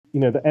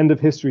the end of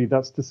history.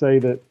 That's to say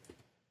that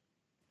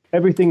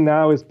everything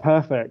now is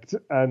perfect,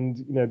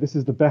 and this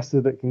is the best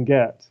that it can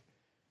get.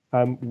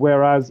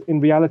 Whereas in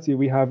reality,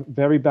 we have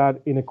very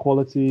bad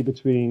inequality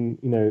between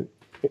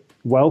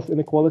wealth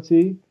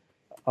inequality.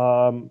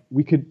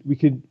 We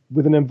could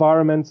with an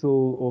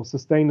environmental or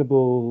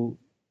sustainable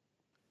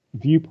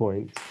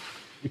viewpoint,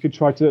 we could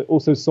try to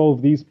also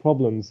solve these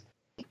problems.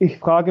 Ich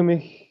frage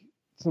mich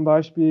zum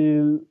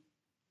Beispiel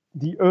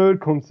die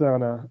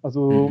Ölkonzerne,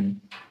 also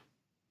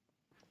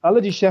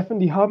alle die Chefen,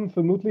 die haben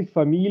vermutlich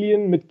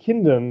Familien mit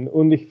Kindern,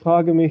 und ich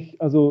frage mich,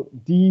 also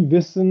die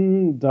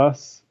wissen,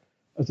 dass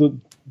also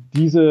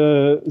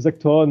dieser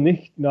Sektor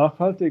nicht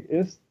nachhaltig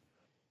ist,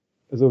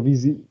 also wie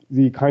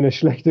sie keine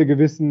schlechte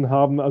Gewissen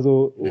haben,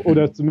 also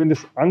oder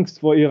zumindest Angst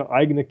vor ihre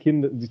eigenen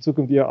Kinder, die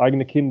Zukunft ihrer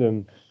eigenen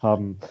Kinder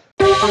haben.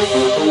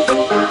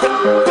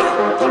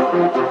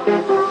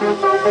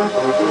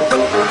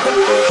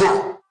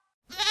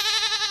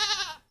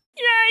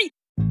 Yay!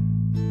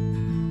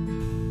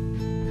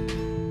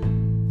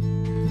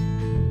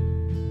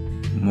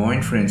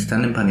 Moin friends,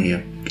 Tandempan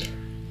here.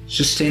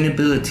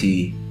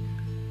 Sustainability,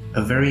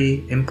 a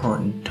very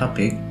important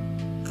topic,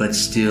 but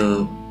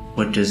still,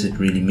 what does it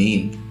really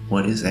mean?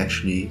 What is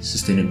actually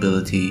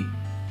sustainability?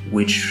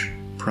 Which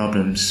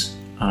problems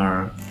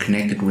are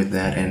connected with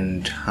that,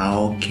 and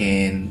how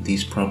can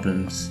these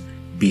problems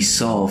be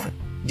solved?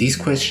 These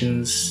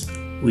questions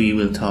we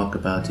will talk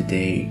about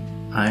today.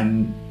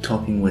 I'm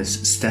talking with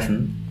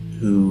Stefan,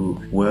 who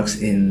works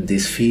in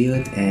this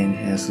field and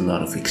has a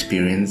lot of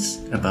experience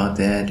about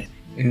that.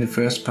 In the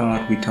first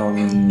part, we talk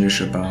in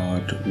English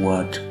about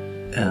what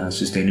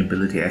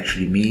sustainability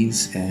actually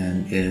means,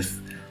 and if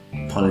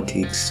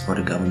politics or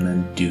the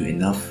government do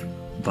enough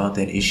about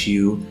that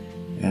issue.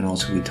 And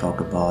also we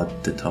talk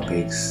about the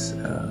topics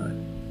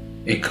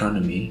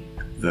economy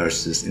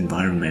versus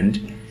environment,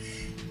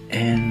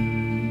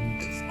 and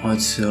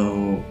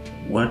also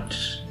what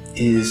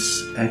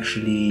is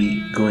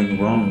actually going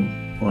wrong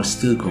or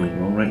still going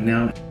wrong right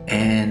now.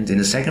 And in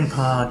the second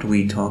part,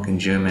 we talk in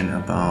German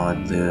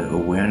about the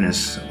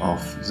awareness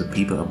of the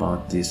people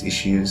about these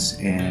issues,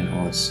 and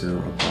also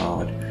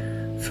about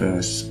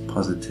first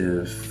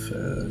positive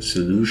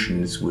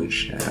solutions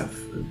which have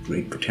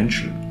great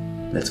potential.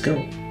 Let's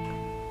go.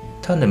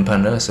 Tandem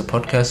Panda is a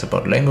podcast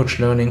about language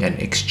learning and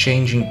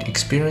exchanging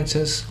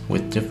experiences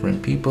with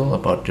different people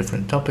about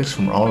different topics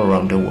from all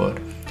around the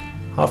world.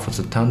 Half of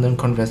the Tandem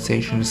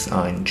conversations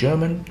are in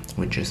German,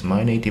 which is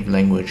my native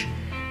language,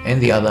 and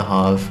the other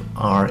half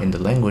are in the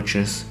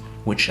languages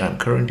which I'm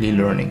currently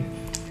learning.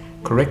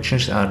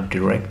 Corrections are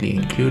directly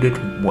included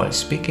while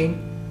speaking,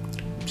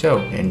 so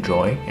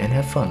enjoy and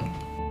have fun.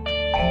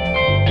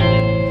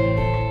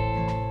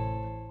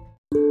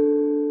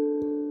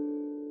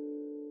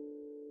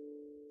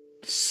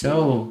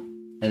 So,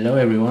 hello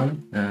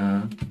everyone.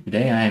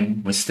 Today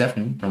I'm with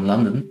Stefan from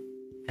London,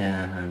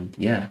 and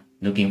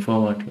looking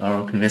forward to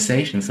our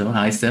conversation. So,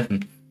 hi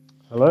Stefan.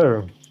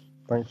 Hello,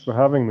 thanks for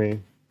having me.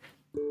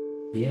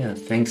 Yeah,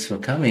 thanks for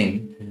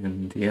coming.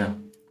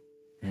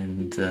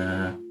 And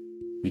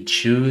we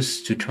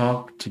choose to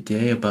talk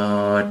today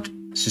about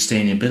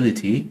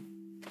sustainability,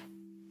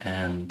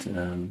 and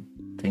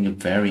I think a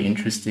very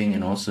interesting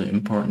and also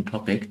important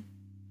topic.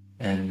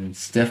 And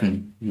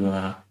Stefan, you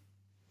are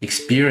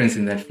experienced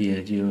in that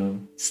field.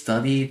 You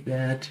studied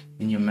that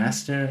in your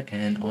master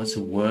and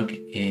also work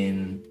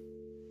in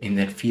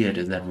that field.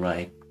 Is that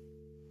right?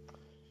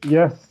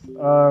 Yes,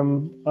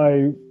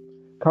 I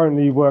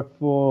currently work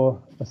for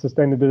a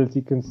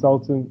sustainability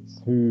consultant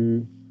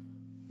who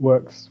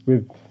works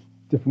with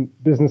different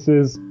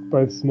businesses,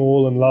 both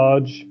small and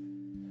large.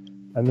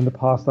 And in the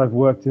past, I've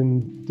worked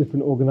in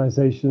different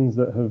organizations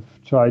that have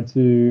tried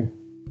to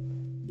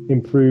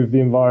improve the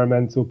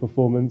environmental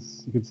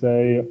performance, you could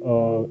say,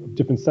 of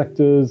different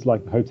sectors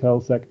like the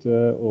hotel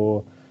sector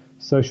or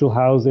social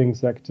housing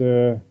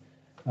sector.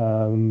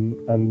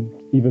 And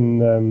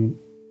even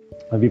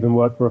I've even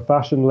worked for a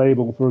fashion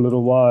label for a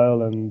little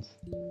while, and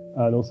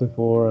also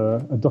for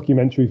a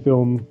documentary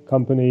film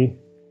company.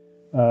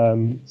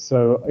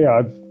 So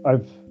yeah,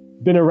 I've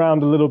been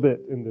around a little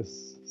bit in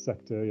this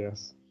sector,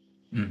 yes.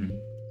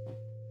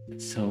 Mm-hmm.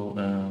 So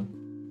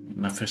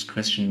my first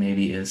question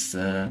maybe is,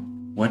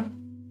 what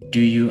do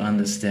you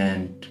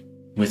understand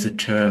with the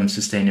term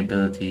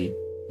sustainability?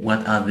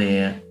 What are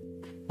there,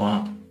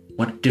 or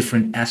what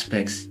different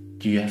aspects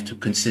do you have to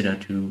consider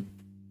to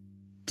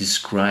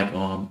describe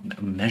or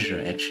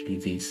measure actually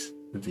this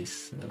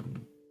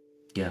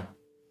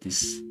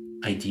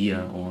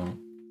idea, or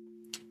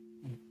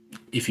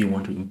if you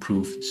want to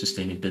improve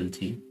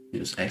sustainability,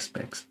 those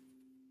aspects?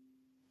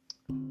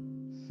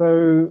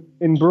 So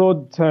in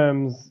broad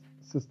terms,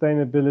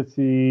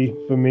 sustainability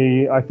for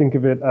me, I think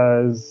of it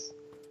as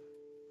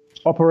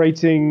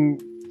operating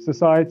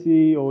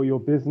society or your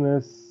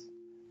business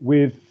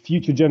with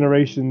future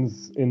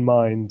generations in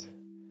mind.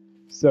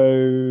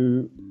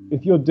 So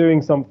if you're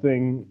doing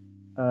something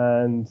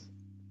and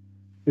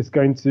it's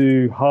going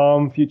to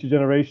harm future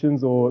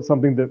generations, or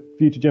something that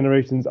future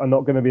generations are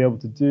not going to be able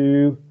to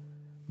do,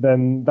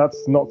 then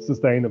that's not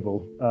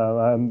sustainable.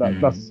 And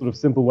that's a sort of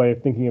simple way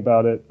of thinking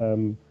about it.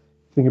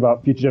 Thinking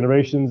about future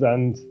generations.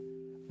 And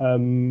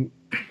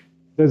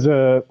there's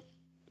a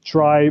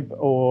tribe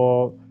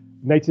or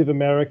Native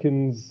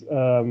Americans,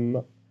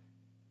 I'm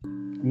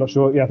not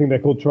sure, I think they're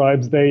called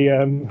tribes. They,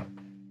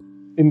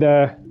 in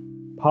their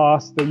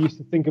past, they used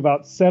to think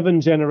about 7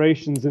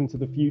 generations into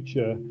the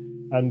future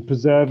and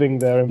preserving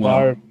their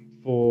environment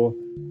for,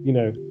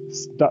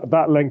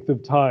 that length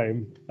of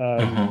time.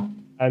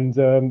 And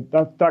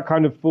that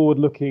kind of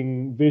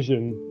forward-looking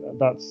vision,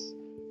 that's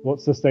what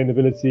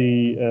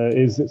sustainability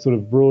is sort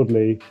of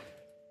broadly.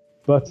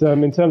 But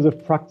in terms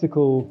of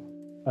practical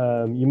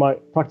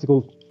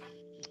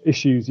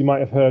issues, you might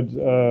have heard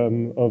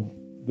of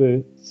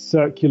the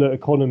circular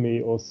economy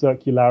or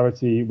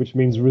circularity, which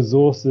means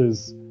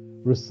resources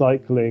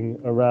recycling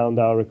around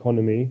our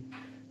economy.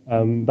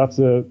 That's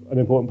an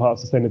important part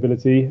of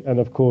sustainability. And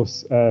of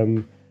course,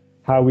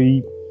 how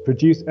we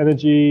produce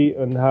energy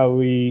and how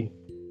we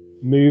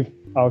move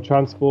our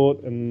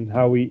transport and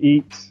how we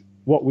eat,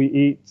 what we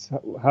eat,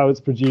 how it's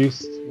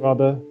produced,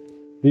 rather.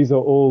 These are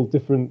all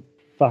different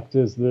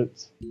factors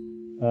that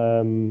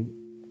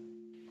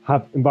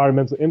have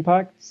environmental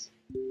impacts.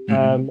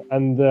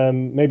 And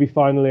maybe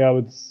finally, I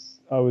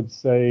would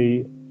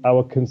say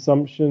our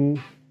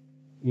consumption.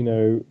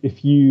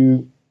 If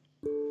you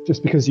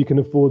just because you can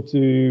afford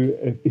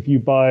to, if you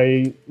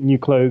buy new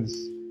clothes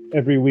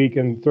every week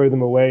and throw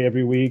them away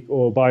every week,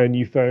 or buy a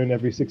new phone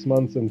every 6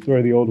 months and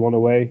throw the old one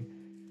away,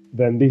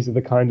 then these are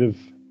the kind of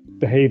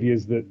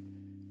behaviors that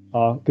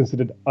are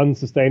considered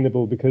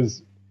unsustainable,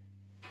 because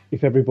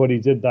if everybody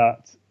did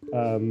that,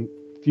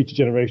 future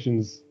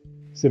generations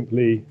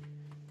simply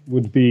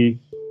would be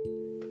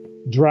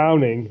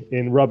drowning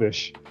in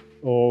rubbish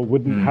or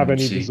wouldn't have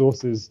any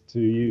resources to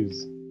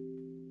use.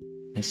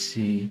 I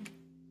see.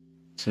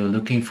 So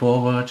looking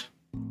forward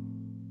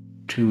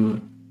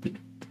to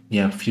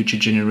future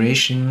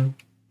generation,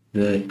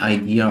 the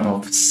idea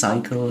of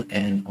cycle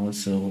and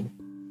also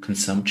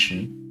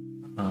consumption,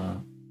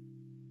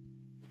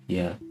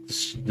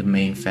 the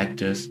main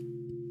factors.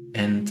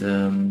 And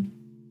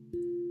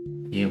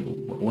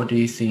what do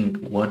you think?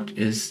 What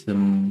is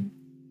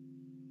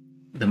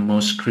the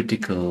most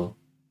critical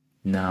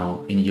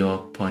now in your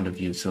point of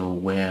view? So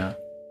where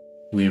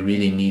we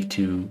really need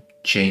to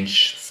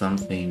change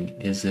something?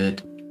 Is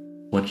it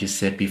what you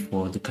said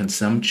before, the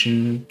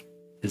consumption?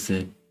 Is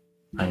it,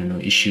 I don't know,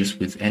 issues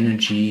with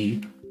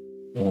energy,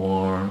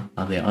 or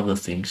are there other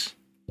things?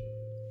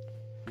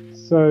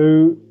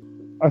 So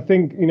I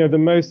think,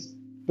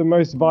 the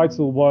most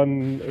vital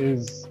one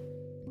is,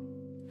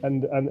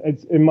 and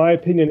it's, in my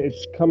opinion,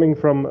 it's coming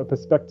from a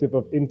perspective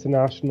of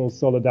international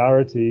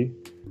solidarity,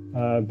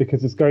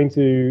 because it's going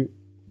to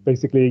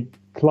basically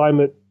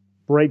climate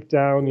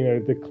breakdown,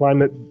 the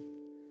climate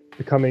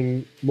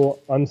becoming more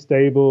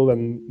unstable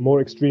and more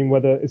extreme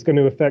weather. It's going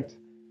to affect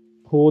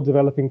poor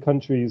developing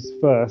countries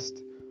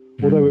first,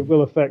 although it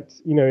will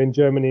affect, in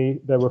Germany,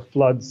 there were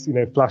floods,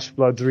 flash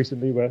floods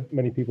recently where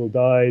many people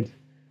died.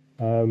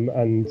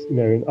 And,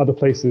 in other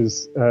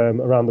places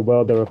around the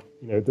world, there are,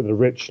 that are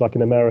rich, like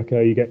in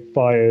America, you get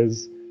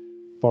fires,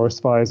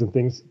 forest fires and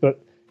things.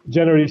 But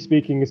generally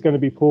speaking, it's going to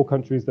be poor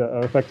countries that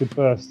are affected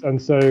first.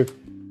 And so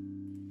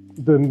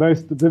the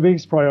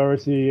biggest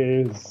priority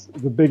is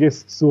the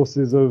biggest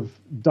sources of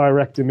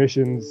direct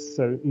emissions.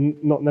 So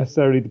not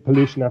necessarily the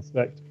pollution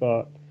aspect,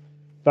 but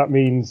that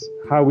means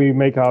how we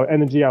make our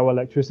energy, our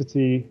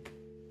electricity,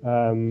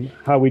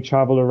 how we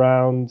travel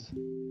around,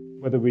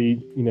 whether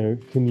we,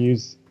 can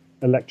use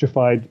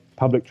electrified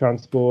public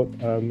transport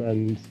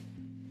and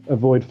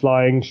avoid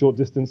flying short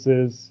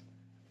distances,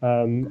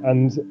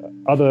 and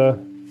other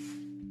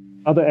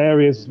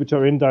areas which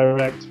are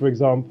indirect. For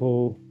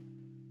example,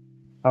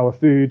 our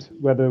food,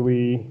 whether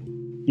we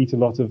eat a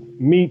lot of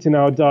meat in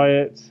our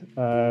diet,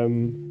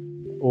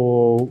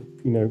 or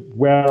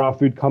where our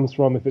food comes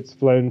from, if it's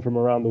flown from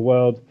around the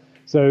world.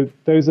 So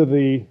those are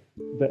the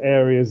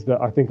areas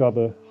that I think are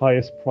the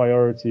highest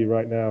priority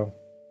right now.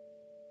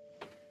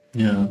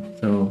 Yeah,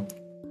 so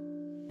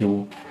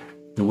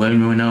the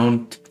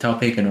well-known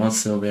topic, and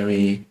also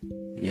very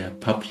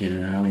popular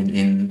now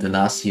in the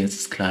last years,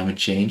 is climate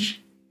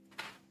change.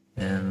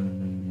 I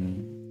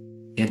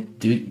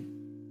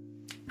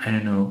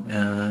don't know,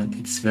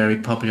 it's very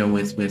popular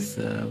with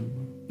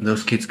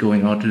those kids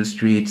going out to the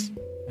streets,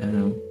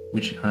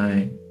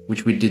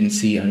 which we didn't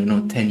see,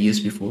 10 years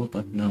before,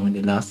 but now in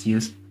the last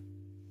years.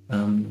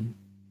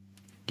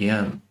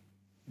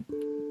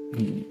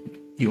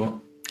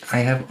 I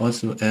have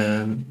also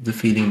the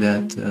feeling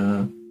that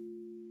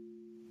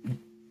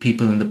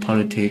people in the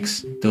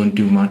politics don't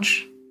do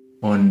much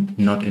or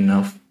not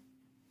enough,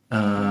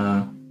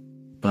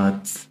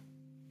 but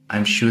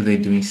I'm sure they're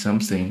doing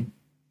something,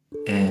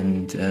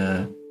 and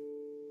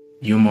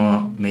you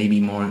maybe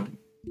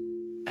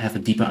have a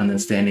deeper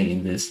understanding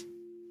in this.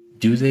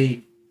 Do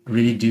they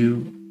really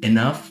do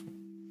enough,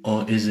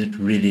 or is it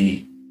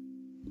really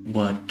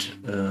what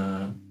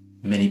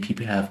many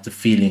people have the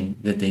feeling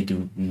that they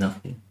do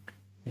nothing?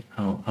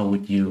 How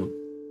would you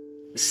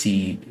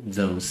see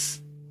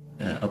those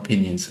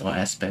opinions or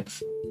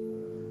aspects?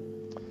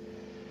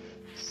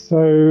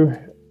 So,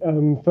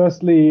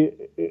 firstly,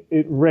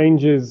 it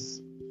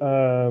ranges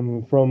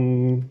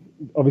from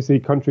obviously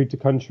country to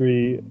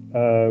country,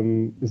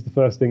 is the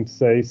first thing to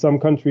say. Some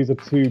countries are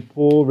too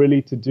poor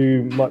really to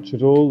do much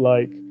at all,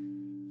 like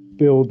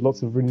build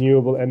lots of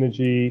renewable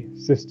energy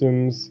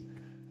systems.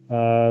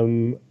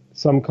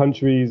 Some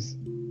countries,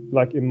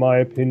 like in my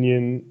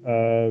opinion,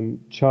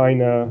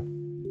 China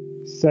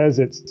says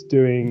it's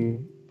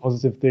doing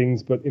positive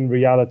things, but in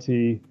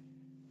reality,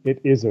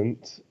 it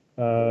isn't.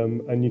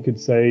 And you could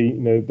say,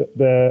 that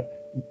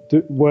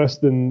they're worse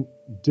than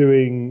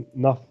doing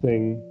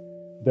nothing.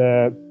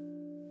 They're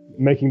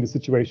making the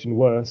situation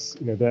worse.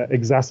 They're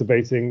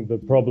exacerbating the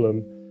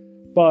problem.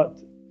 But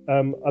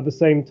at the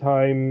same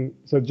time,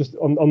 so just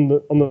on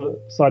the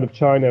side of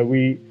China,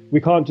 we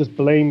can't just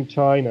blame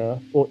China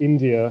or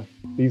India,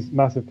 these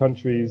massive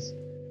countries,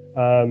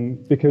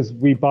 because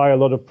we buy a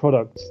lot of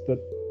products that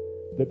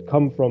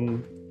come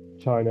from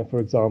China, for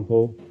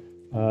example,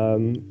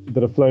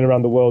 that are flown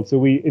around the world. So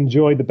we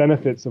enjoy the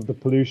benefits of the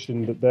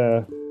pollution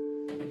that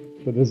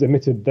is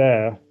emitted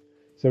there.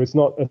 So it's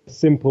not a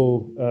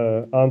simple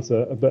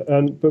answer. But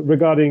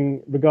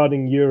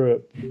regarding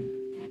Europe,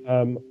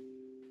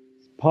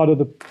 part of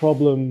the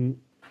problem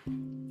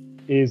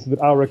is that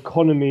our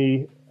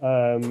economy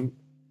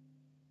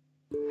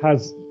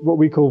has what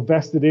we call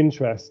vested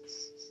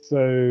interests.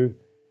 So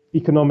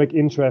economic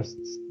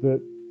interests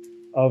that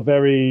are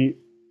very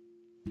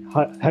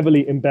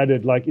heavily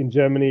embedded. Like in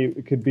Germany,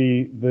 it could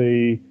be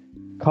the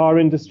car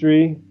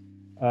industry,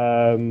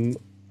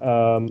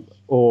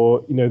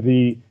 or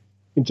the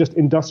just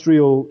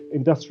industrial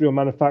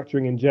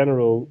manufacturing in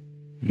general.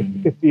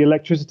 If the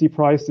electricity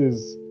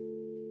prices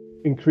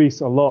increase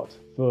a lot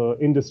for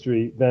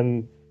industry,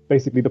 then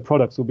basically the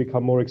products will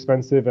become more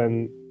expensive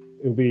and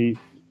it'll be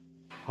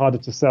harder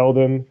to sell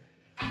them.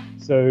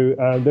 So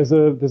there's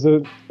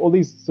all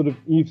these sort of,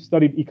 you've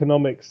studied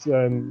economics,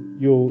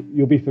 you'll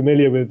be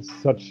familiar with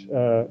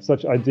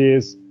such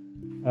ideas.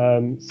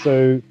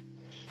 So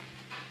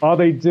are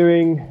they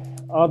doing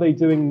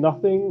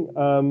nothing?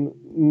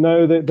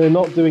 No, they're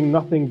not doing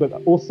nothing. But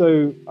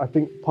also, I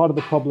think part of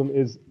the problem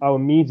is our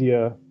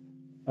media,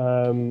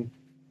 in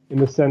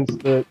the sense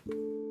that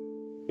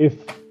if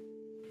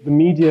the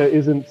media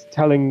isn't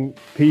telling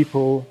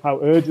people how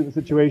urgent the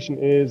situation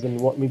is and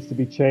what needs to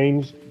be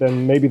changed,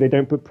 then maybe they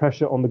don't put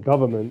pressure on the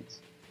government.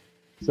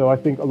 So I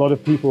think a lot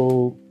of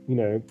people,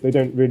 they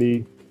can't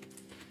really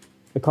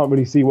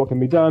see what can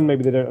be done.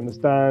 Maybe they don't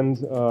understand,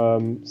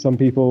 some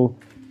people,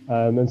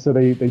 and so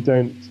they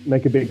don't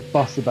make a big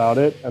fuss about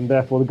it, and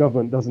therefore the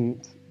government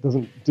doesn't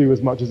do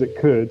as much as it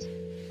could,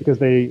 because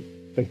they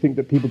think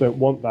that people don't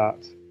want that.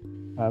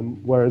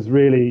 Whereas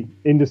really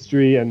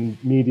industry and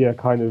media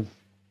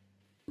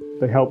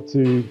they help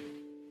to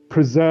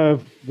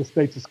preserve the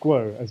status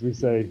quo, as we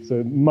say.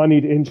 So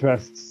moneyed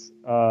interests,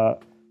 for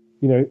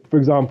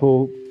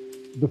example,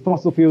 the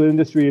fossil fuel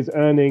industry is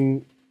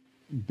earning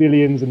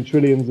billions and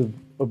trillions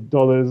of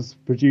dollars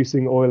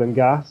producing oil and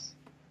gas,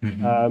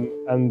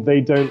 and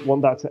they don't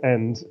want that to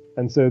end.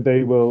 And so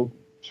they will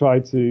try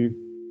to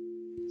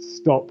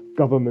stop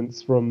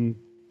governments from,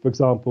 for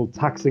example,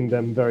 taxing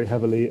them very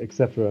heavily,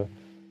 etc.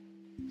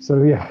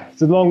 So yeah,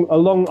 it's a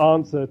long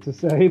answer to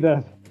say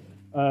that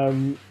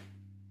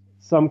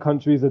some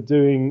countries are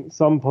doing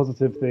some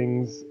positive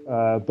things,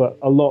 but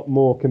a lot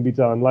more can be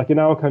done. Like in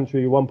our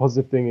country, one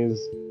positive thing is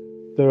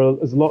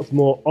there's lots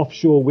more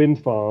offshore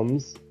wind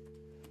farms,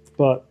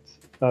 but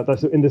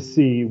that's in the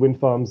sea, wind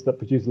farms that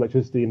produce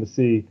electricity in the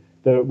sea.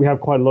 We have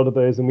quite a lot of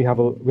those, and we have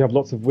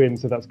lots of wind,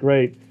 so that's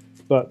great.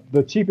 But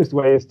the cheapest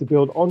way is to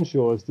build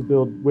onshore, is to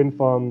build wind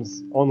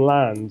farms on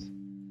land,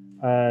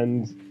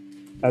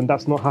 and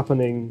that's not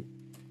happening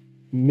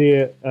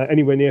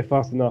anywhere near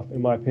fast enough,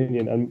 in my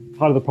opinion. And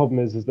part of the problem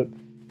is that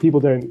people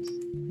don't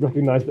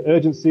recognize the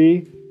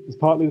urgency is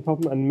partly the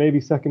problem, and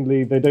maybe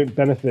secondly, they don't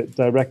benefit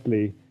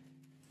directly.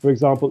 For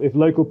example, if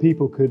local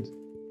people could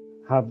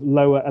have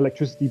lower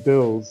electricity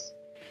bills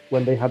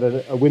when they had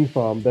a wind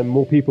farm, then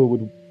more people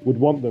would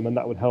want them, and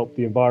that would help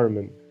the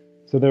environment.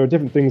 So there are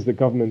different things that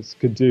governments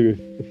could do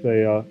if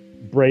they are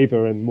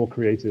braver and more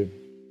creative.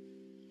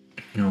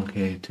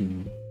 Okay,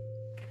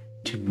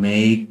 to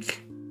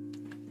make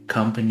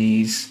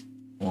companies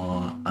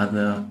or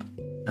other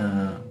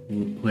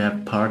who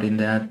have part in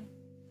that,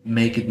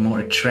 make it more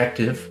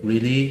attractive,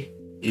 really,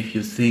 if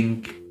you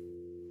think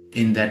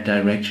in that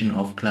direction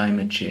of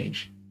climate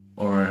change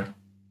or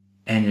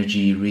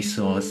energy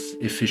resource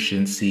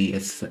efficiency,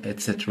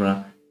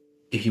 etc.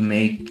 If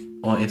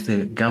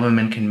the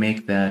government can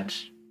make that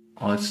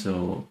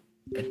also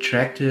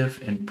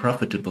attractive and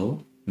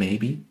profitable,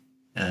 maybe,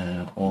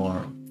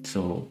 or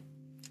so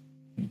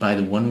by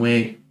the one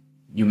way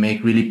you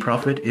make really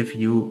profit if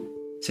you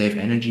save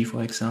energy,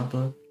 for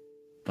example,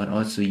 but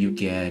also you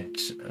get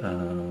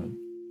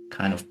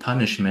kind of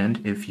punishment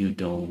if you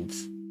don't.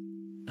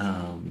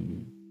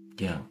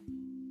 Yes.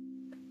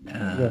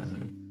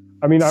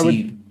 I mean, I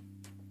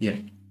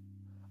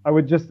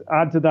would just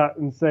add to that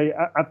and say,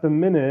 at the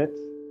minute,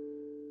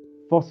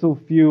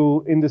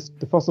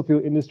 the fossil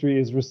fuel industry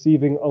is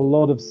receiving a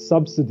lot of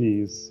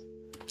subsidies,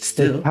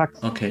 Still?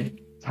 so Okay.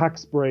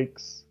 tax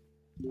breaks,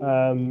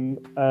 and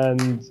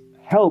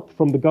help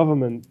from the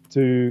government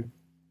to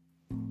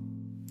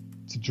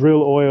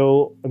drill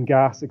oil and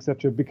gas,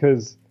 etc.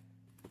 Because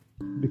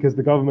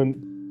the government,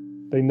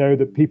 they know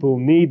that people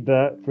need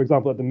that. For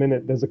example, at the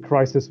minute, there's a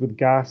crisis with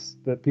gas,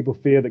 that people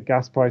fear that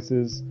gas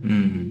prices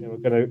are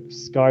going to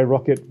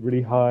skyrocket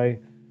really high.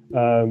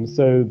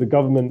 So the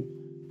government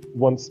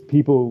wants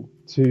people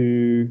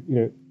to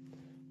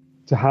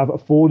have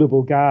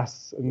affordable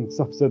gas and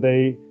stuff. So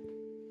they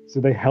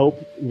help.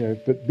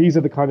 But these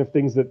are the kind of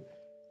things that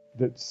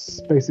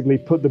basically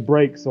put the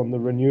brakes on the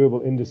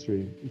renewable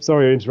industry. I'm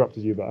sorry I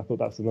interrupted you, but I thought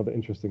that's another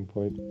interesting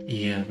point.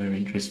 Yeah, very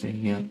interesting.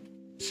 Yeah.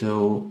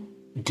 So,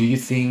 do you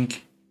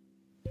think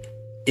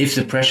if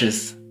the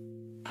pressure's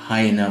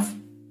high enough,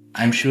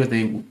 I'm sure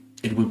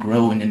it will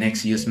grow in the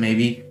next years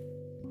maybe,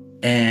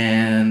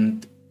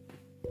 and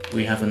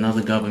we have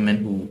another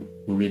government who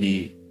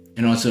really,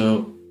 and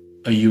also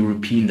a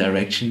European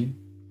direction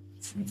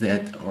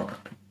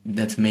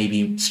that's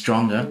maybe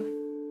stronger,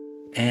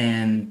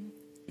 and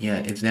yeah,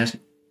 if there's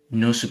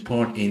no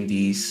support in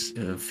these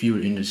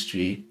fuel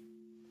industry,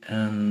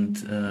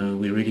 and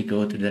we really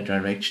go to that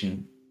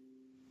direction,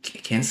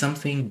 can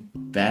something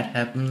bad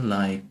happen?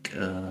 Like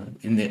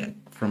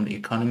from the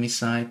economy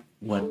side,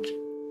 what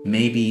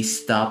maybe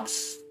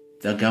stops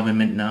the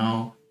government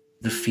now,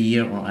 the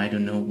fear, or I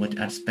don't know what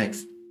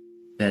aspects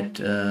that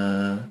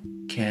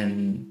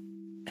can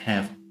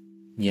have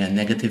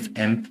negative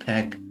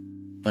impact,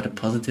 but a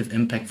positive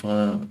impact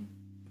for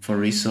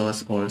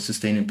resource or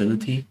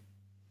sustainability.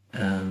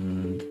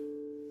 And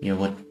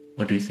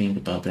what do you think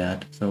about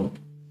that? So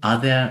are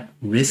there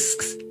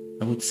risks,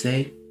 I would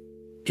say,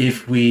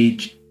 if we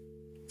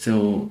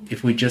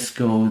just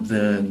go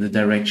the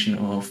direction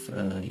of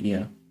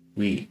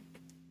we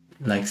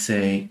like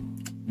say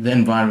the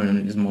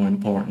environment is more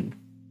important.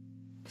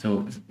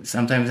 So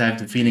sometimes I have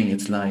the feeling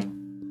it's like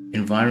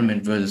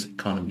environment versus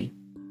economy,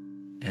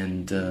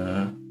 and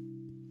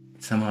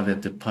somehow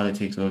that the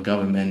politics or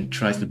government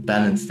tries to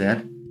balance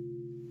that.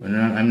 But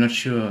I'm not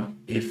sure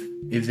if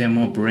they're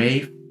more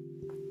brave,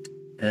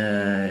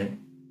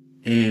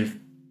 if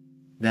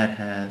that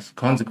has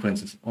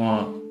consequences,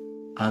 or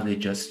are they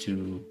just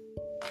too,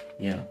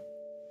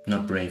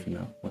 not brave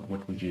enough?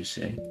 What would you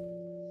say?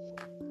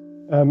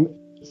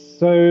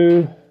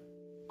 So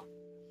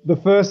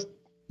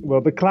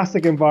the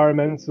classic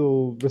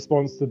environmental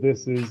response to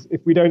this is,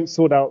 if we don't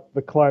sort out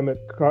the climate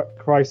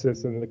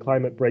crisis and the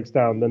climate breaks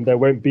down, then there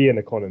won't be an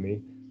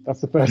economy.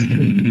 That's the first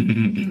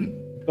thing.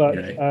 But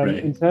right.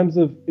 in terms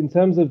of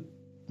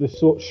the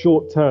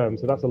short term,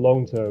 so that's a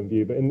long term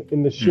view. But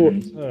in the short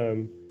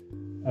term,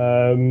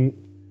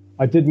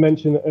 I did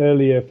mention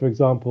earlier, for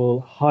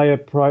example, higher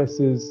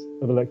prices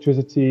of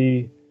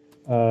electricity.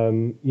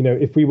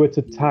 If we were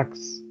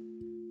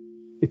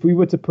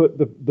to put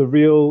the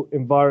real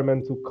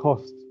environmental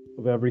cost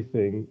of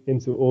everything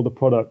into all the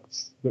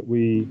products that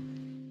we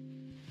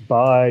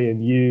buy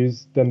and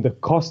use, then the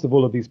cost of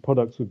all of these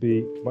products would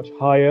be much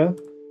higher.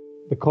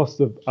 The cost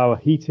of our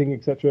heating,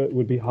 etc.,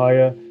 would be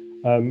higher.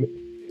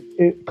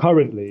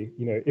 Currently,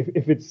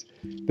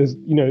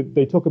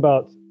 they talk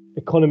about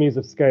economies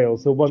of scale.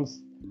 So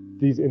once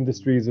these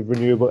industries of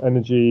renewable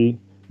energy,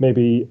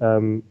 maybe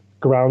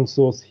ground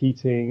source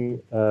heating,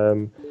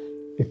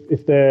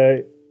 if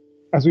they're,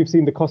 as we've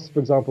seen, the cost, for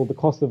example, the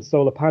cost of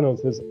solar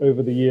panels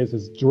over the years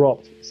has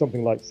dropped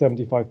something like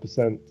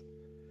 75%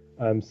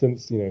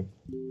 since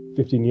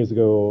 15 years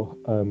ago.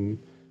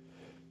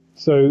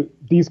 So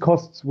these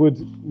costs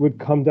would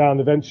come down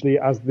eventually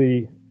as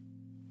the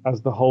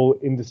whole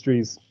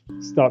industries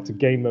start to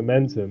gain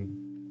momentum.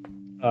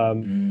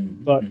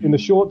 But in the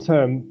short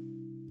term,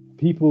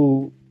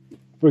 people,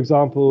 for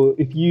example,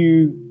 if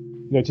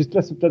just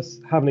let's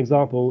have an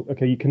example.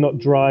 Okay, you cannot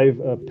drive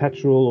a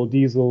petrol or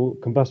diesel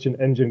combustion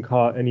engine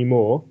car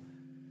anymore.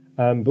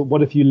 But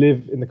what if you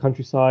live in the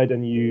countryside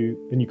and you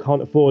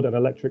can't afford an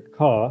electric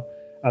car?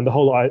 And the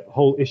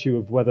whole issue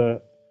of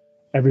whether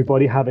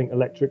everybody having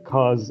electric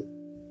cars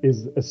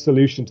is a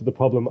solution to the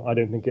problem, I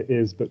don't think it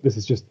is. But this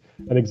is just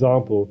an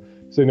example.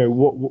 So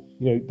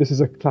this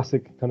is a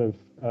classic kind of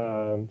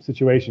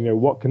situation.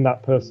 What can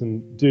that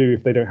person do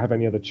if they don't have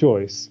any other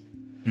choice?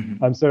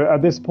 And so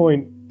at this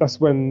point, that's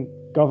when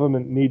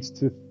government needs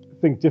to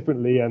think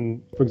differently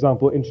and, for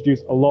example,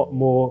 introduce a lot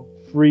more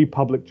free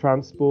public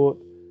transport.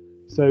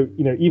 So,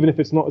 even if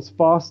it's not as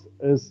fast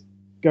as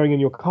going in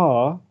your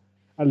car,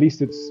 at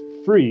least it's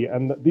free.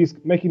 And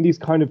making these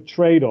kind of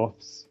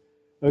trade-offs.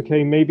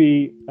 Okay,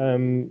 maybe,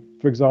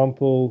 for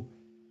example,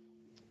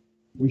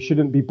 we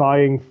shouldn't be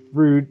buying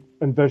fruit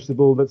and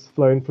vegetable that's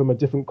flown from a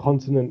different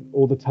continent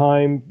all the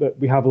time, but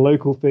we have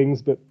local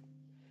things, but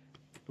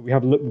we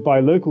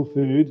buy local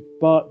food,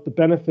 but the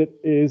benefit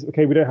is,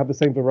 okay, we don't have the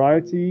same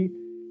variety,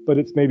 but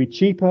it's maybe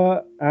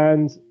cheaper,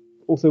 and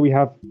also we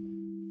have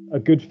a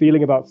good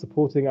feeling about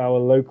supporting our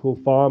local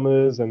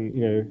farmers and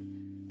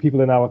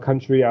people in our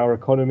country, our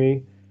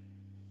economy.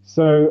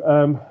 So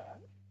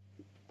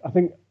I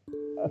think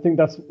I think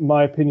that's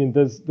my opinion.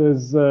 There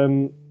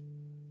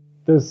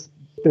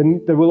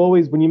will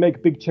always, when you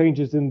make big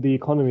changes in the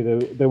economy,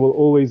 there will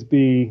always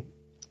be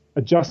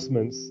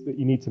adjustments that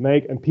you need to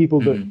make, and people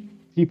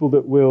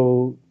that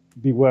will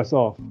be worse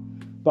off.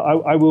 But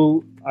I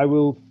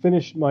will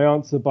finish my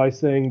answer by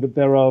saying that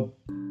there are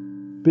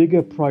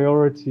bigger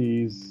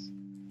priorities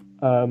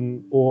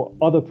or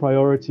other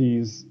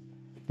priorities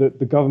that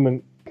the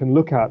government can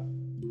look at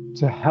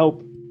to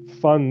help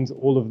fund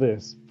all of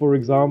this. For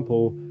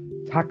example,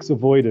 tax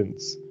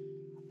avoidance.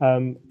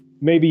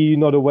 Maybe you're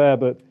not aware,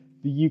 but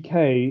the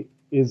UK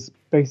is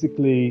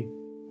basically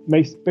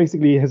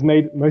has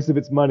made most of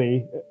its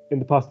money in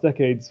the past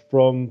decades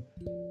from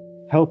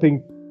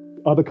helping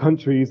other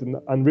countries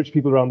and rich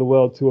people around the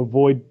world to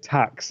avoid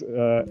tax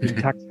in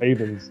tax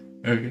havens.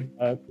 Okay.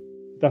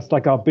 That's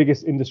like our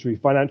biggest industry,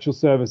 financial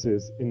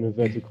services in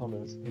inverted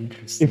commas.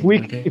 If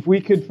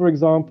we could, for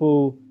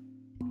example,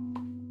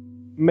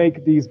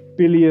 make these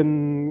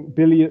billion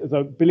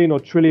or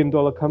trillion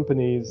dollar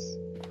companies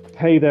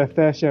pay their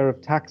fair share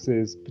of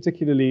taxes,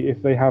 particularly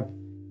if they're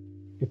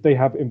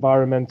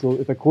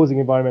causing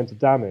environmental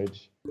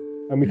damage,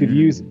 and we could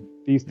use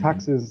these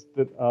taxes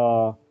that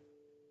are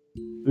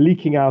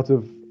leaking out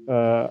of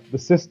the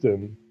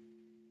system,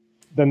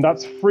 then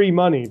that's free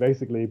money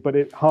basically, but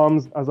it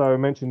harms, as I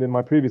mentioned in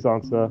my previous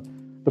answer,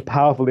 the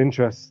powerful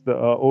interests that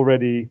are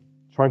already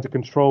trying to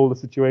control the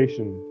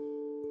situation.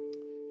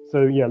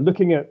 So yeah,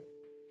 looking at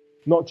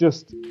not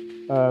just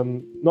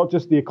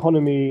the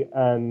economy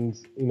and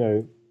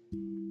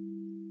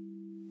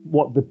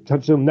what the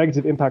potential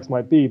negative impacts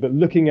might be, but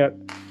looking at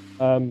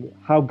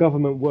how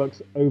government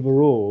works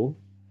overall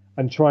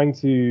and trying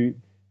to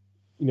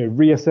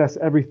reassess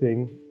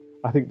everything.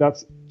 I think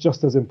that's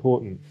just as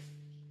important.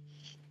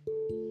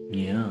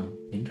 Yeah,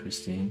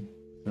 interesting.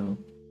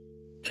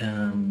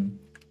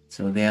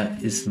 So there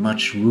is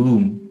much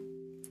room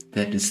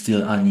that is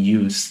still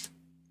unused,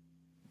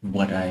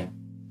 what I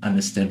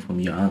understand from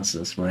your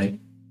answers, right?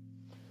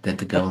 That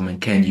the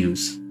government can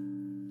use.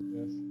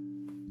 Yes.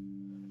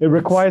 It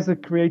requires a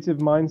creative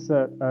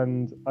mindset,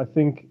 and I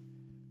think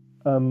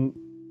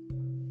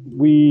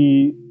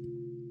we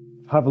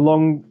have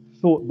long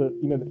thought that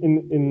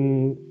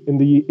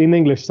in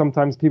English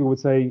sometimes people would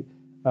say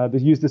they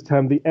use this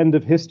term the end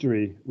of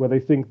history, where they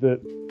think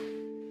that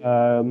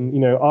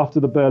after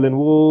the Berlin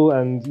Wall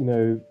and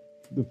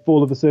the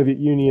fall of the Soviet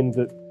Union,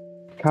 that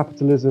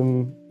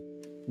capitalism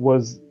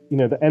was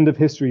the end of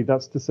history.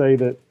 That's to say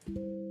that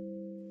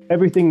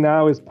everything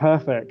now is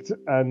perfect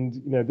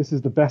and this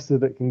is the best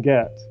that it can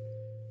get.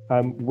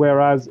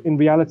 Whereas in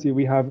reality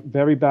we have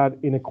very bad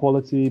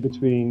inequality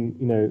between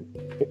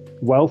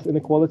wealth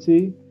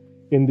inequality.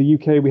 In the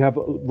UK we have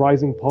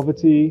rising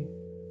poverty.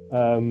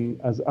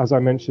 As I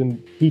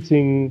mentioned,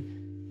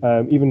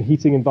 even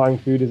heating and buying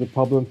food is a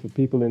problem for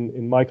people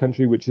in my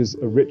country, which is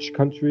a rich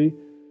country.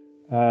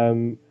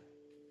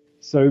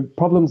 So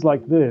problems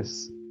like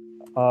this,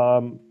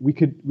 we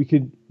could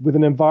with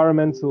an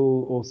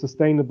environmental or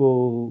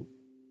sustainable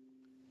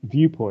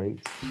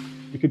viewpoint,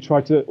 we could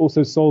try to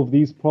also solve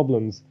these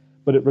problems,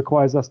 but it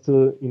requires us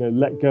to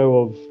let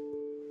go of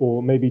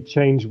or maybe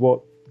change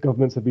what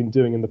governments have been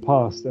doing in the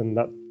past, and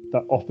that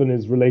often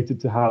is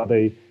related to how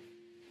they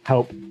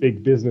help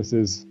big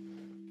businesses.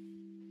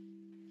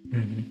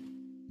 Mm-hmm.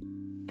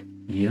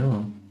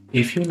 Yeah.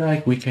 If you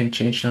like, we can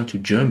change now to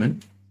German.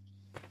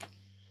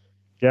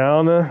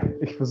 Gerne,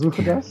 ich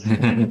versuche das.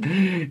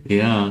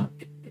 Ja,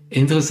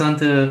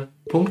 interessante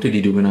Punkte,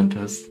 die du genannt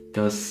hast.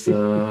 Ich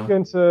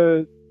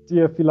könnte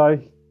dir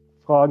vielleicht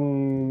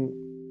fragen,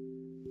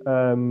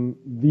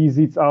 wie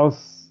sieht's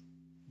aus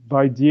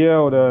bei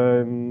dir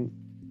oder in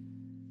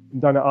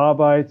deiner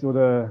Arbeit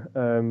oder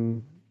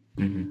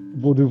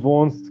wo du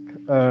wohnst,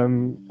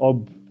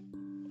 ob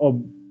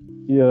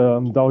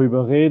ihr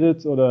darüber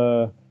redet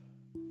oder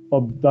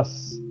ob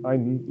das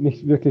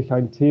nicht wirklich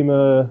ein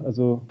Thema,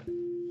 also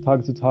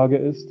Tage zu Tage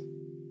ist?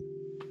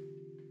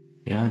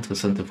 Ja,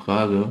 interessante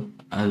Frage.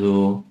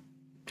 Also,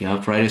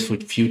 ja, Fridays for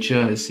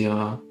Future ist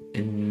ja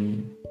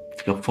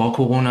ich glaube, vor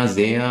Corona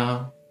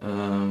sehr,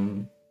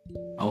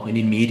 auch in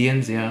den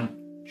Medien sehr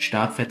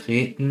stark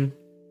vertreten.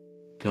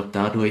 Ich glaube,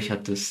 dadurch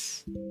hat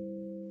das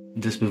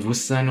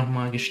Bewusstsein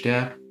nochmal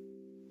gestärkt.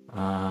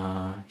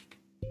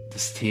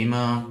 Das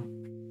Thema,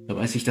 ich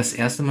glaube, als ich das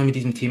erste Mal mit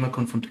diesem Thema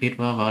konfrontiert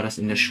war das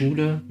in der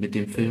Schule mit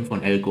dem Film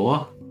von Al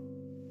Gore.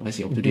 Weiß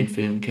nicht, ob du den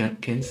Film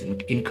kennst,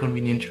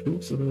 Inconvenient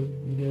Truth oder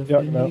wie der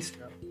Film hieß.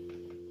 Ja.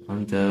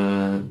 Und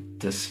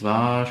das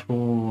war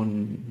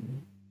schon,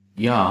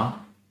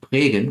 ja,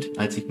 prägend,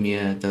 als ich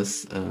mir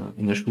das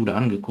in der Schule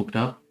angeguckt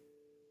habe.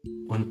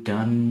 Und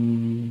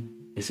dann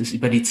ist es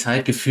über die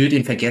Zeit gefühlt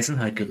in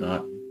Vergessenheit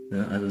geraten.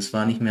 Ne? Also es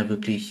war nicht mehr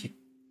wirklich,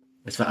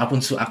 es war ab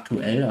und zu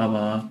aktuell,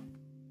 aber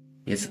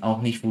jetzt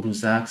auch nicht, wo du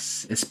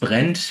sagst, es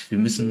brennt, wir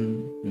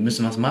müssen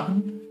was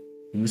machen,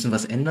 wir müssen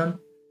was ändern.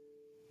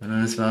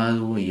 Sondern es war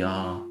so,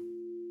 ja,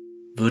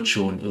 wird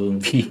schon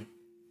irgendwie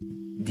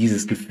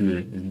dieses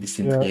Gefühl, ein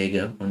bisschen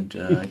träge. Und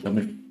ich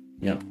glaube,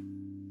 ja.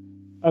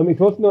 Ich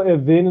wollte nur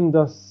erwähnen,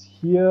 dass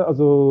hier,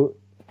 also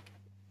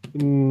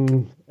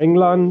in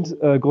England,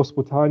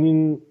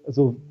 Großbritannien,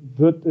 also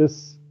wird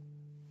es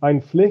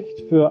eine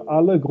Pflicht für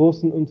alle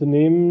großen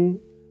Unternehmen,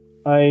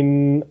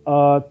 eine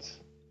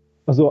Art,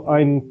 also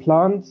einen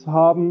Plan zu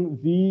haben,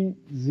 wie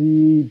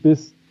sie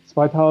bis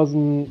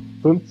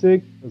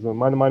 2050, also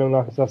meiner Meinung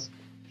nach ist das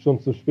schon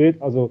zu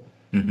spät, also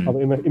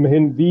aber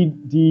immerhin, wie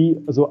die,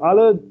 also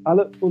alle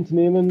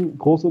Unternehmen,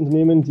 große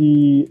Unternehmen,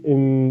 die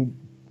in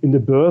der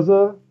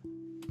Börse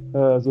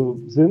so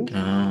sind,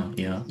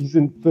 die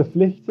sind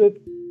verpflichtet,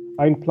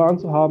 einen Plan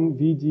zu haben,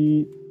 wie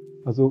die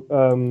also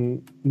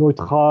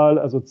neutral,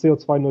 also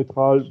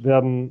CO2-neutral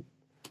werden.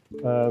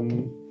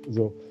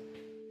 So.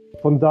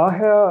 Von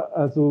daher,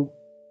 also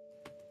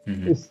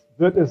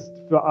wird es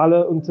für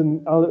alle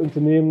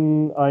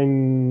Unternehmen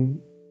eine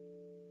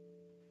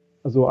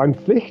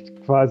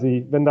Pflicht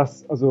quasi, wenn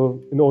das also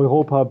in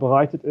Europa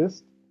bereitet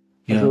ist.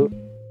 Ja.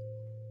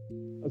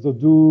 Also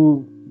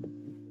du,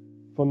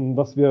 von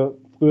was wir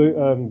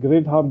früher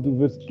geredet haben, du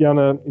wirst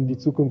gerne in die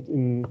Zukunft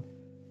in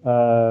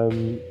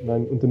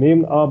ein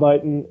Unternehmen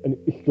arbeiten. Und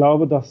ich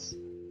glaube, dass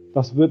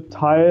das wird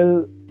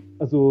Teil,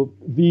 also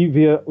wie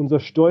wir unsere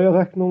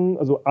Steuerrechnung,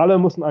 also alle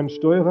müssen eine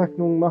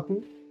Steuerrechnung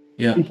machen.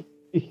 Ja.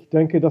 Ich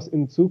denke, dass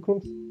in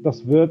Zukunft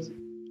das wird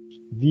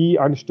wie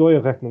eine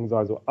Steuerrechnung sein.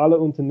 Also alle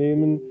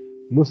Unternehmen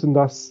müssen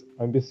das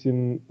ein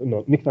bisschen,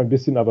 nicht ein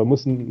bisschen, aber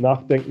müssen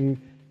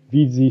nachdenken,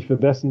 wie sie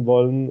verbessern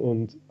wollen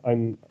und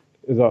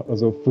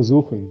also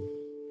versuchen.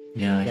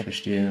 Ja, ich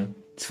verstehe.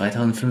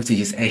 2050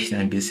 ist echt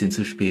ein bisschen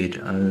zu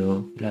spät.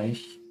 Also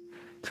vielleicht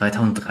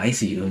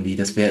 2030 irgendwie.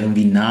 Das wäre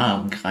irgendwie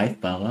nah und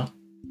greifbarer.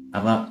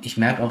 Aber ich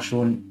merke auch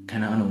schon,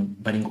 keine Ahnung,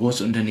 bei den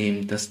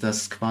Großunternehmen, dass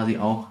das quasi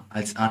auch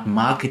als Art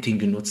Marketing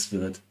genutzt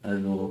wird.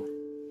 Also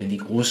wenn die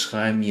groß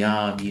schreiben,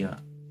 ja, wir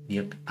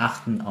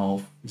achten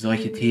auf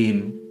solche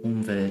Themen,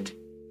 Umwelt,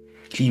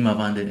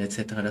 Klimawandel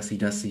etc., dass sie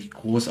das sich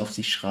groß auf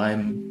sich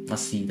schreiben,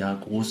 was sie da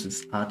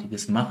Großes,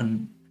 Artiges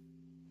machen.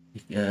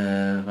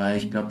 Weil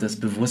ich glaube, das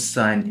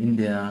Bewusstsein in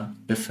der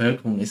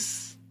Bevölkerung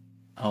ist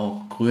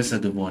auch größer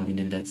geworden in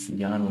den letzten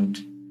Jahren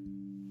und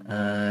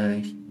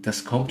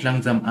das kommt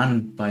langsam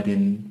an bei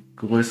den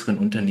größeren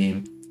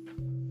Unternehmen.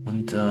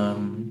 Und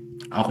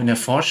auch in der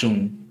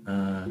Forschung,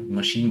 im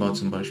Maschinenbau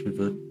zum Beispiel,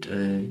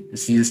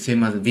 ist dieses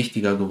Thema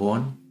wichtiger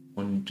geworden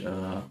und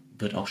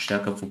wird auch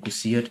stärker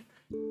fokussiert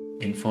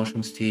in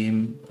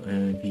Forschungsthemen,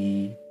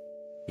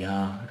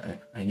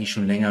 eigentlich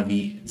schon länger,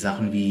 wie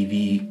Sachen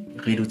wie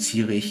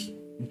reduziere ich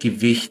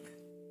Gewicht,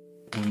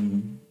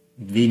 um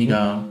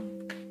weniger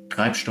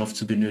Treibstoff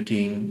zu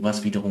benötigen,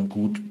 was wiederum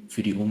gut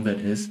für die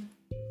Umwelt ist.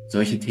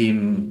 Solche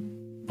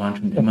Themen waren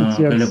schon immer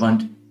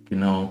relevant,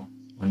 genau.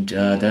 Und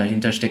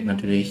dahinter steckt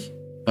natürlich,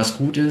 was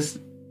gut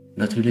ist.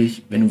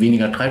 Natürlich, wenn du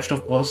weniger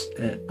Treibstoff brauchst,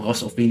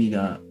 brauchst du auch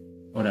weniger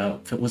oder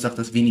verursacht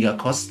das weniger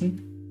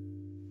Kosten.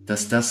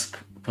 Dass das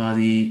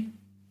quasi,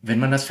 wenn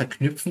man das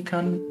verknüpfen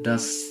kann,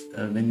 dass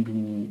wenn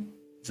du,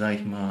 sag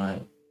ich mal,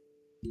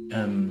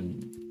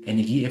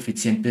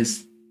 energieeffizient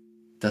bist,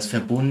 das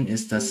verbunden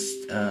ist, dass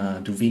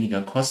du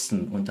weniger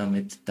Kosten und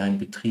damit dein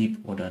Betrieb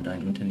oder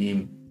dein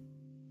Unternehmen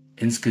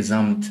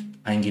insgesamt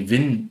einen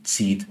Gewinn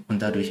zieht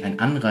und dadurch einen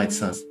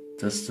Anreiz hast,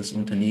 dass das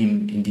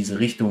Unternehmen in diese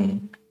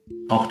Richtung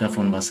auch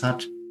davon was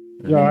hat.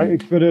 Ja,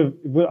 ich würde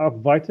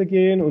auch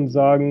weitergehen und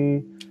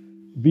sagen,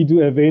 wie du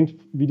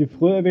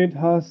früher erwähnt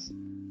hast,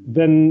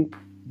 wenn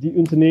die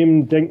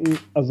Unternehmen denken,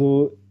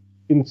 also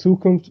in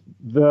Zukunft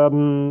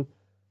werden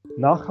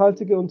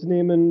nachhaltige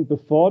Unternehmen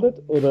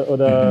befördert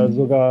oder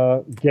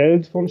sogar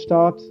Geld vom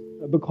Staat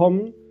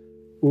bekommen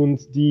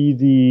und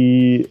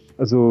die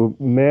also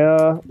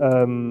mehr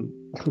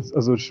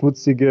also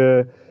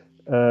schmutzige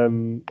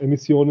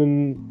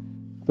Emissionen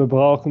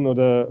verbrauchen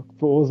oder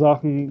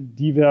verursachen,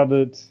 die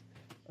werden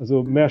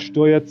also mehr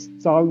Steuer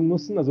zahlen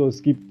müssen. Also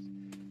es gibt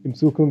in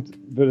Zukunft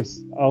wird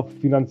es auch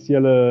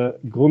finanzielle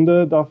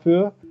Gründe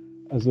dafür,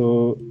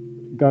 also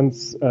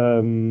ganz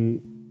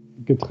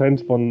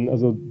getrennt von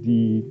also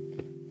die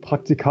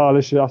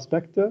praktikalischen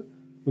Aspekte.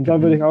 Und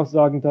dann würde ich auch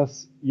sagen,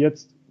 dass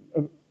jetzt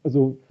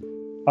also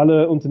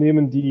alle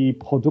Unternehmen, die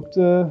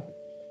Produkte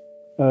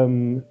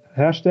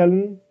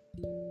herstellen,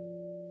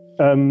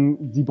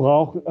 die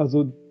brauchen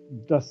also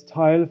das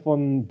Teil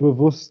von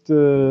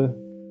bewussten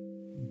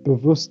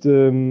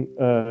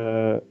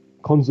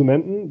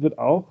Konsumenten wird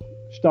auch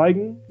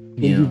steigen.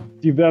 Ja. Und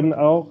die werden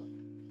auch,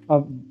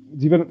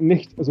 die werden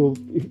nicht, also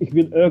ich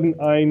will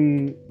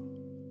irgendein,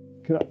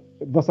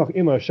 was auch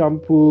immer,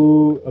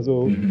 Shampoo,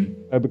 also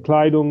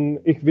Bekleidung,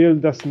 ich will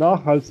das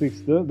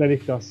Nachhaltigste, wenn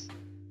ich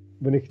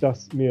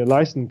das mir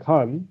leisten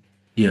kann.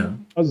 Ja.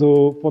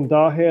 Also von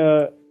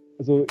daher,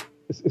 also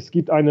es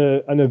gibt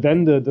eine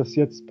Wende, das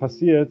jetzt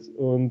passiert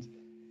und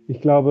ich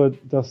glaube,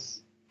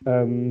 dass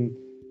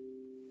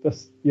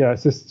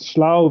es ist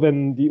schlau,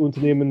 wenn die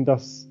Unternehmen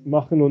das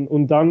machen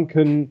und dann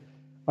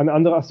ein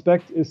anderer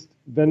Aspekt ist,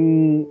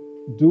 wenn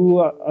du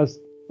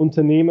als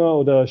Unternehmer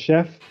oder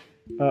Chef,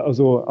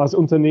 also als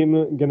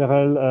Unternehmer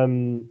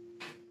generell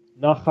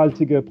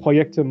nachhaltige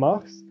Projekte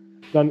machst,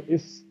 dann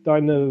ist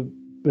deine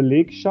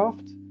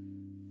Belegschaft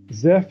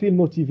sehr viel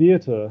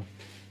motivierter,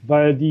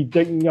 weil die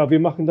denken, ja, wir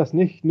machen das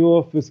nicht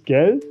nur fürs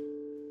Geld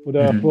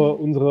oder für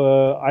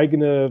unsere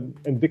eigene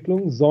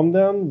Entwicklung,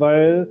 sondern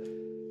weil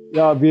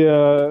ja,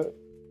 wir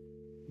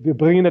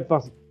bringen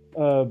etwas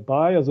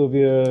bei, also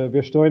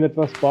wir steuern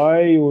etwas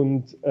bei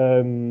und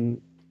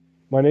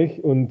meine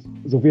ich, und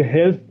so wir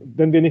helfen,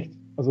 wenn wir nicht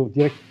also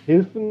direkt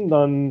helfen,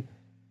 dann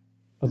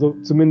also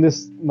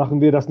zumindest machen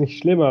wir das nicht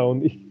schlimmer.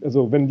 Und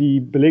also wenn die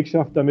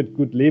Belegschaft damit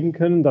gut leben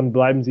können, dann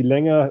bleiben sie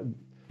länger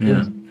Ja,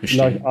 und verstehe.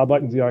 vielleicht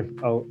arbeiten sie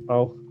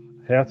auch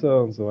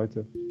härter und so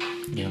weiter.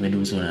 Ja, wenn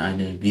du so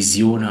eine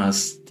Vision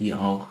hast, die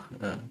auch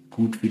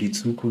gut für die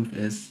Zukunft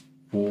ist,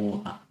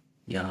 wo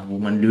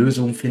man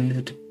Lösungen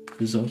findet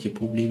für solche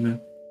Probleme,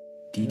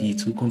 die die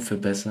Zukunft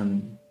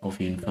verbessern,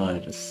 auf jeden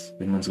Fall.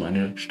 Wenn man so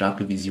eine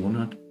starke Vision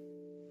hat,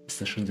 ist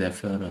das schon sehr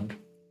fördernd.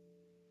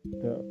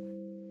 Ja.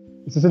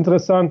 Es ist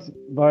interessant,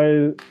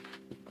 weil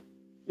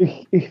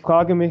ich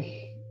frage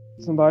mich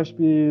zum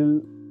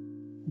Beispiel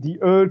die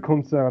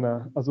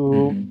Ölkonzerne,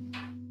 also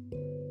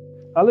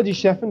alle die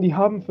Chefen, die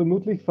haben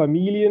vermutlich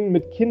Familien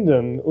mit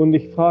Kindern und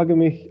ich frage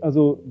mich,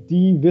 also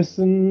die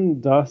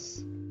wissen,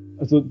 dass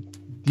also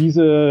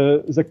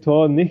dieser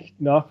Sektor nicht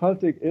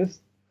nachhaltig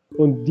ist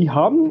und die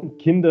haben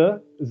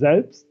Kinder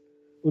selbst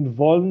und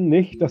wollen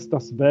nicht, dass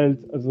das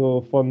Welt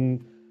also von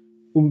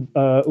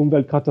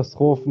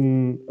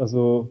Umweltkatastrophen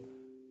also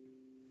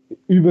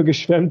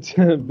übergeschwemmt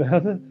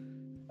werde.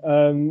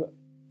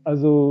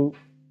 Also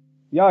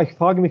ja, ich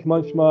frage mich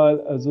manchmal,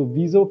 also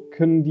wieso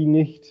können die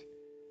nicht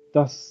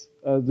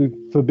die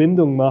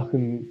Verbindung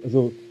machen?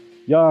 Also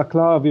ja,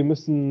 klar, wir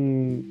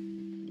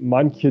müssen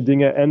manche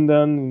Dinge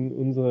ändern in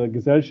unserer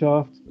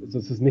Gesellschaft. Also,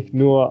 es ist nicht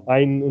nur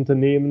ein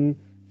Unternehmen,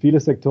 viele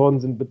Sektoren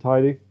sind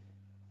beteiligt,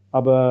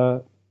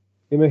 aber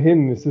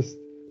immerhin, es ist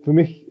für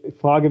mich, ich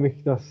frage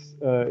mich das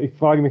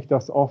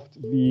oft,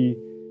 wie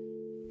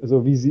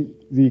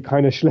sie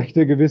keine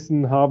schlechte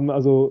Gewissen haben,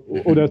 also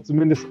oder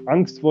zumindest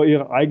Angst vor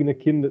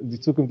die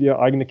Zukunft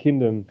ihrer eigenen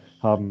Kinder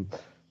haben.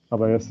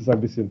 Aber das ist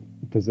ein bisschen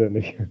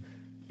persönlich.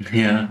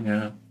 Ja,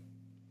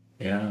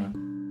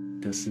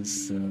 das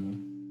ist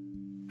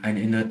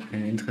ein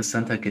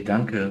interessanter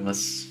Gedanke,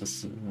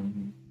 was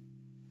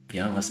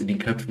in den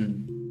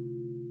Köpfen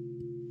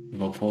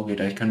überhaupt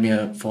vorgeht. Ich kann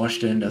mir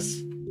vorstellen,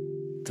 dass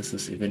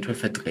es eventuell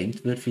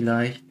verdrängt wird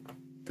vielleicht,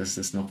 dass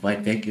es noch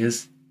weit weg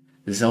ist.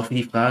 Das ist auch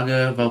die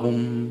Frage,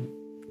 warum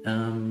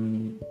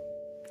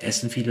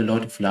essen viele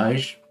Leute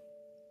Fleisch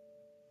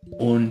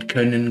und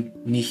können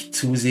nicht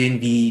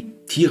zusehen, wie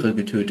Tiere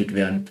getötet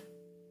werden.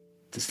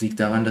 Das liegt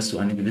daran, dass du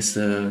eine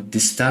gewisse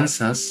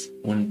Distanz hast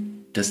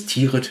und das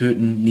Tiere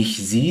töten nicht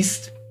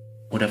siehst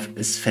oder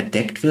es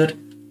verdeckt wird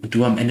und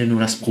du am Ende nur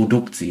das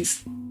Produkt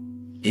siehst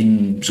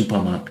im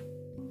Supermarkt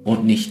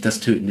und nicht das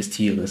Töten des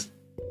Tieres.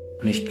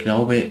 Und ich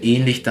glaube,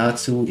 ähnlich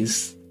dazu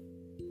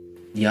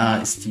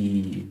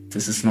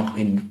dass es noch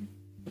in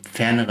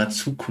fernerer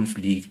Zukunft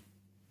liegt,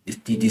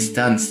 ist die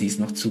Distanz, die ist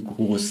noch zu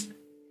groß.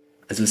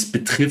 Also es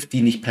betrifft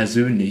die nicht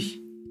persönlich.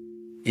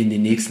 In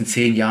den nächsten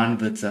 10 Jahren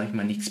wird, sag ich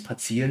mal, nichts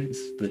passieren. Es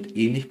wird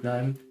ähnlich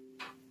bleiben.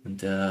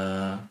 Und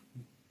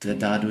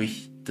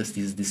dadurch, dass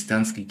diese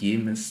Distanz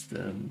gegeben ist,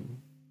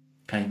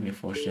 kann ich mir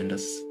vorstellen,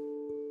 dass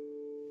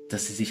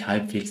sie sich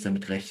halbwegs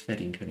damit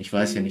rechtfertigen können. Ich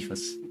weiß ja nicht,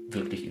 was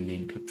wirklich in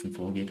den Köpfen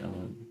vorgeht,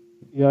 aber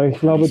Ja, ich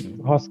glaube,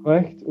 du hast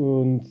recht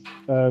und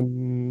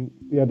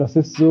ja, das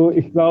ist so.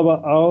 Ich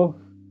glaube auch,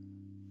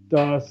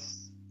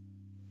 dass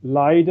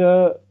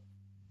leider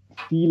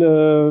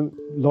viele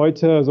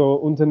Leute, also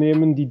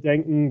Unternehmen, die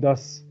denken,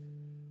 dass,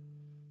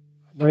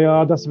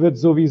 naja, das wird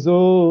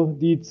sowieso,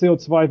 die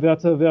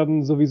CO2-Werte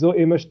werden sowieso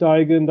immer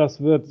steigen,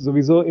 das wird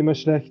sowieso immer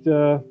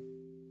schlechter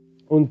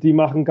und die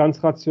machen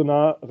ganz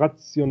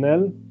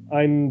rationell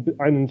eine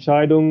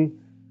Entscheidung,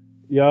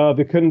 ja,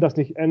 wir können das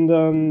nicht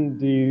ändern,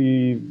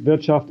 die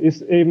Wirtschaft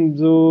ist eben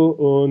so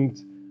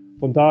und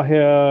von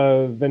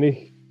daher, wenn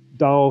ich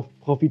darauf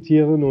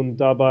profitieren und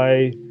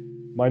dabei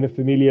meine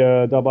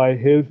Familie dabei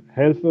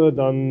helfe,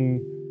 dann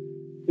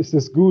ist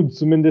es gut,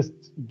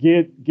 zumindest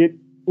geht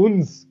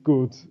uns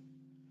gut.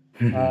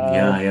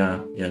 Ja,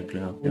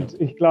 klar. Und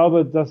ich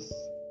glaube, das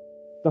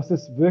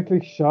ist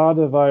wirklich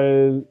schade,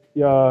 weil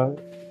ja,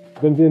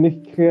 wenn wir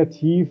nicht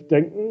kreativ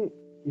denken,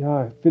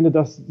 ja, ich finde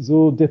das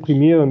so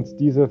deprimierend,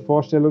 diese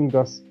Vorstellung,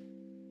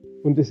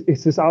 und es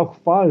ist auch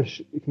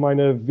falsch. Ich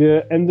meine,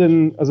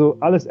 also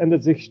alles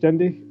ändert sich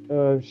ständig.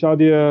 Schau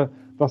dir,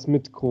 was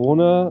mit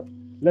Corona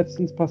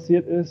letztens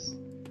passiert ist.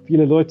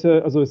 Viele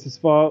Leute, also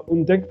war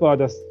undenkbar,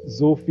 dass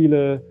so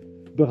viele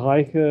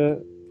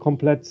Bereiche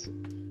komplett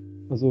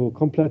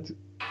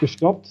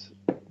gestoppt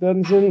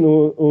werden sind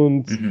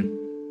und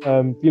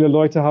viele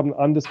Leute haben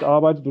anders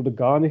gearbeitet oder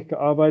gar nicht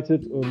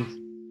gearbeitet und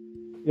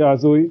ja,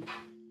 so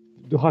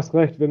du hast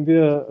recht, wenn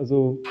wir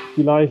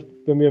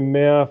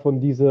mehr von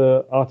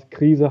dieser Art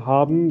Krise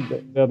haben,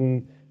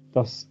 werden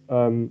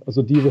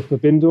diese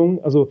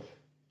Verbindung, also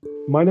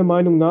meiner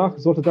Meinung nach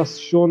sollte das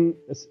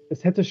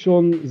es hätte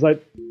schon seit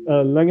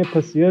lange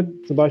passiert,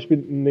 zum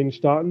Beispiel in den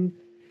Staaten,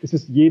 ist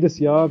es jedes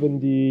Jahr, wenn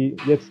die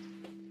jetzt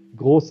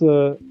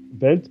große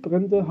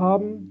Weltbrände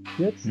haben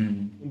jetzt,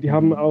 und die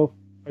haben auch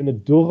eine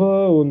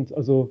Dürre und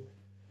also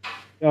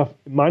ja,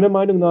 meiner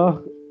Meinung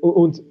nach,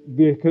 und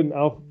wir können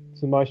auch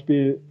zum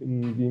Beispiel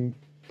im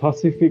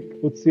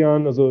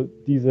Pazifikozean, also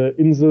diese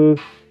Insel,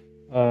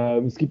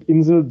 es gibt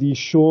Inseln, die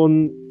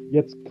schon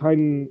jetzt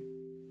kein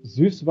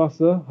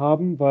Süßwasser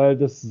haben, weil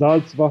das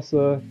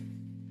Salzwasser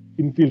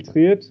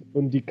infiltriert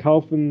und die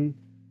kaufen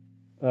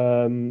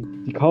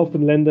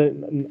Länder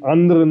in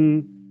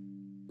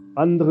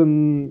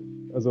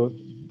also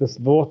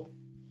das Wort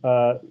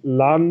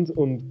Land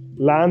und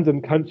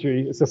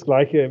Country ist das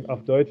gleiche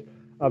auf Deutsch,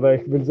 aber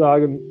ich will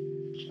sagen,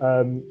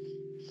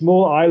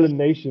 small island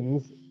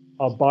nations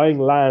are buying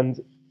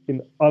land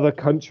in other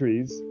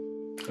countries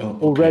Oh,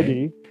 okay.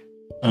 already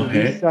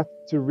Okay.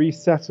 to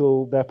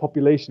resettle their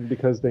population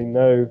because they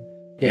know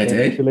that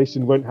their Echt?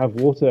 population won't have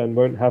water and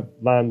won't have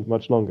land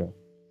much longer.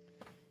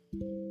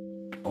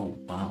 Oh,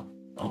 wow.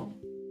 Oh,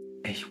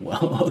 echt,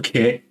 wow,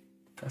 okay.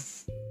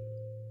 Das,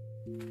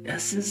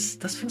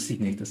 das wusste ich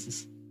nicht. Das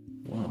ist,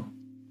 wow.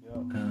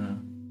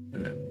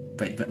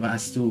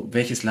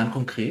 Welches Land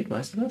konkret,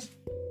 weißt du das?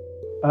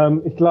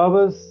 Ich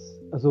glaube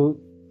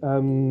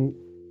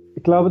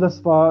ich glaube,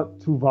 das war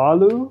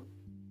Tuvalu.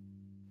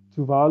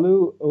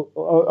 Tuvalu.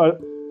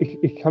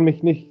 Ich kann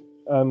mich nicht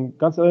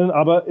ganz erinnern,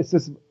 aber es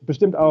ist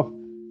bestimmt auch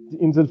die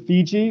Insel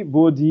Fiji,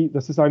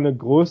 das ist eine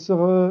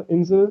größere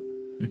Insel,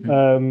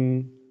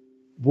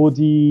 wo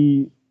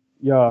die,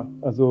 ja,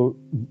 also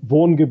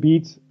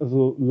Wohngebiet,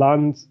 also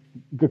Land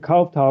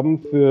gekauft haben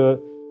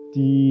für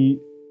die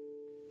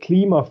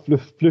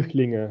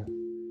Klimaflüchtlinge.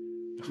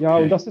 Ja,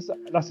 und Okay.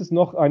 das ist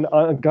noch ein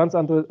ganz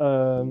anderes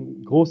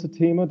großes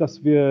Thema,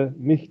 dass wir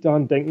nicht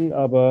daran denken,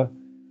 aber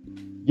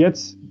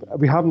jetzt,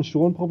 wir haben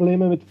schon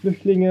Probleme mit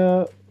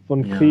Flüchtlingen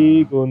von Ja,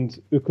 Krieg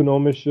und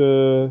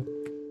ökonomische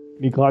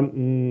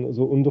Migranten,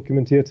 so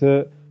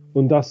undokumentierte.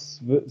 Und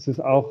es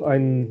ist auch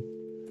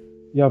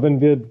ja,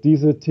 wenn wir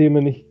diese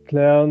Themen nicht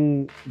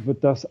klären,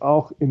 wird das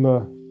auch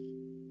immer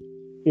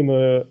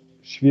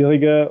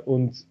schwieriger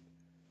und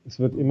es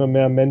wird immer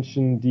mehr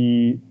Menschen,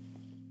 die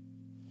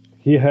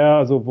hierher,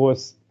 also wo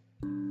es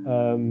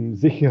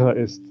sicherer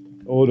ist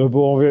oder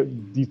wo wir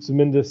die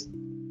zumindest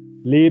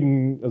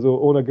leben, also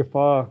ohne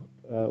Gefahr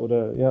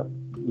oder ja,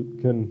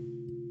 können.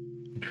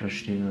 ich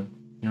verstehe.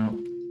 Ja,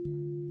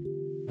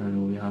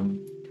 also wir haben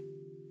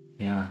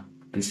ja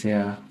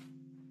bisher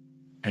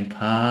ein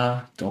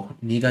paar doch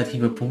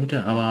negative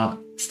Punkte, aber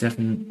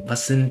Steffen,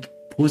 was sind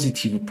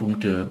positive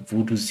Punkte,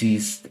 wo du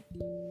siehst,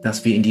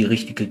 dass wir in die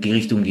richtige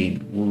Richtung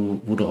gehen,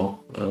 wo du auch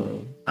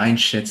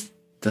einschätzt,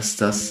 dass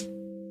das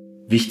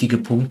wichtige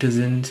Punkte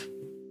sind,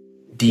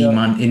 die Ja,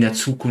 man in der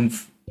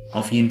Zukunft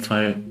auf jeden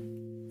Fall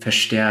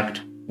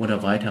verstärkt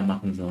oder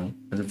weitermachen soll?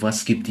 Also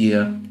was gibt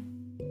dir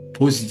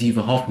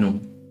positive Hoffnung,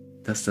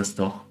 dass das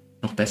doch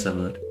noch besser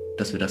wird,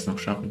 dass wir das noch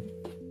schaffen?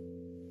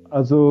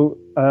 also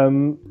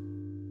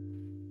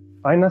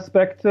ein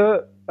Aspekt,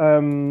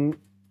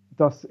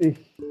 dass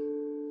ich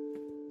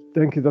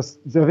denke, das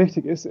sehr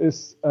wichtig ist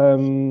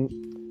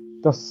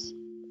dass,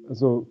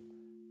 also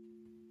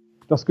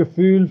das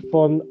Gefühl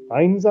von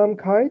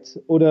Einsamkeit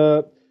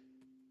oder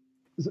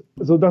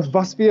so das,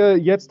 was wir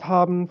jetzt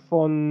haben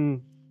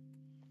von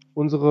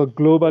unserer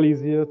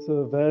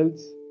globalisierte Welt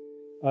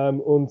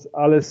und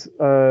alles,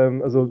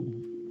 also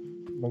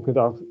man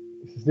könnte auch,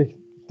 es ist nicht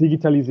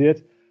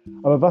digitalisiert,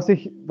 aber was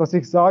ich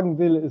sagen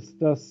will, ist,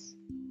 dass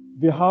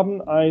wir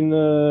haben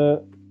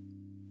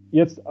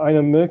jetzt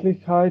eine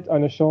Möglichkeit,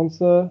 eine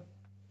Chance,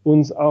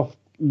 uns auf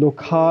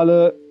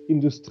lokale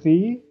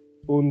Industrie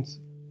und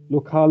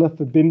lokale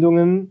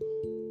Verbindungen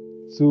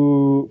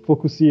zu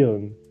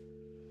fokussieren.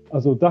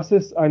 Also das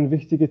ist ein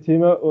wichtiges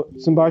Thema.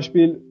 Zum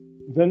Beispiel,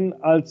 wenn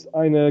als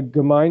eine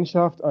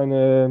Gemeinschaft,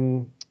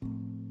 eine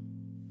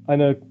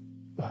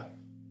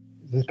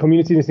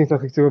Community ist nicht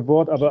das richtige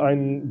Wort, aber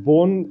ein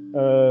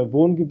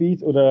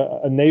Wohngebiet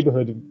oder ein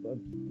Neighborhood,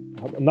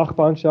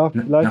 Nachbarschaft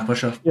vielleicht,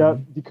 Nachbarschaft? ja,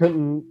 die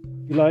könnten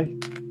vielleicht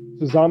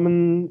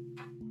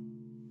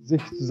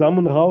sich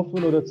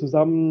zusammenraufen oder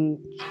zusammen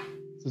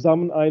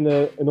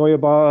eine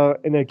erneuerbare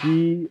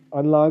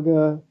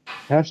Energieanlage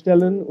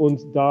herstellen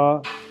und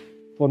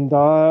von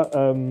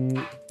da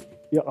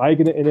ihre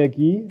eigene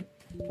Energie,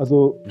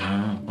 also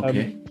Ja,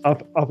 okay.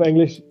 auf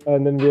Englisch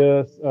nennen wir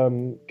es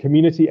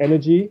Community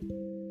Energy.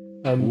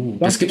 Das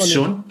Das gibt's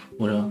kann, schon,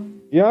 oder?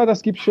 ja,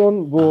 das gibt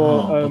schon,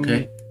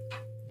 Okay.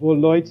 wo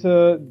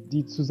Leute,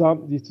 die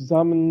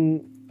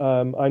zusammen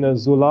eine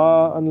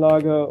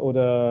Solaranlage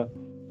oder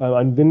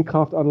eine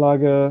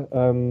Windkraftanlage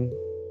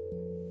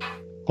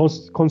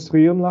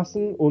konstruieren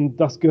lassen und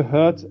das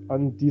gehört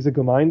an diese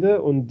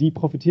Gemeinde und die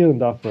profitieren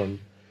davon.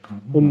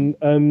 Und,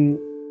 und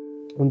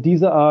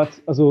diese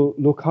Art, also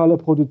lokale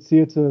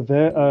produzierte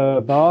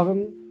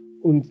Waren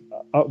und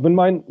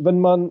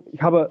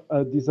ich habe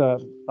diese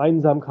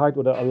Einsamkeit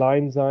oder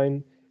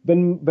Alleinsein,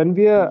 wenn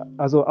wir,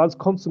 also als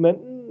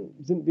Konsumenten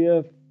sind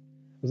wir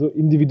also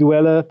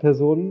individuelle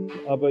Personen,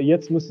 aber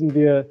jetzt müssen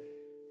wir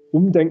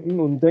umdenken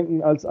und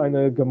denken als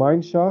eine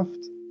Gemeinschaft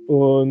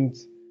und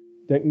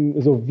denken,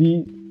 also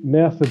wie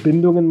mehr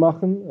Verbindungen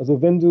machen.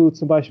 Also wenn du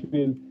zum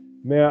Beispiel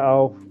mehr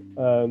auf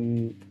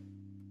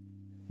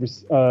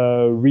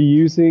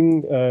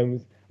Reusing,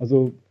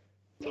 also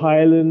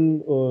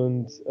teilen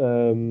und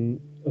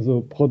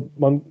also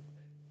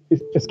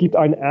es gibt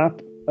eine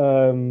App,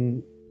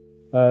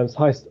 es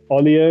heißt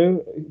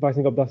Olio, ich weiß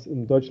nicht, ob das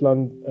in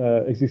Deutschland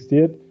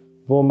existiert,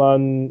 wo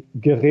man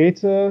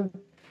Geräte,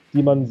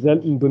 die man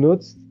selten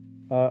benutzt,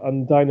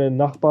 an deine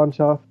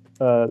Nachbarschaft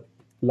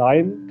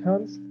leihen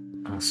kannst.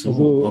 Ach so,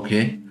 Also,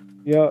 okay.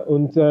 ja,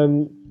 und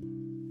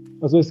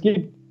also es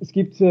gibt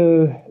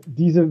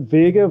diese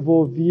Wege,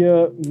 wo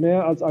wir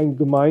mehr als eine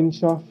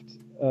Gemeinschaft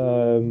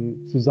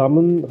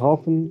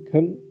zusammenraufen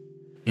können.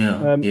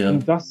 Ja, ja.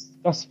 Und das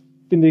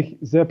finde ich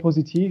sehr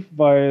positiv,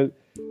 weil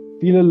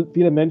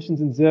viele Menschen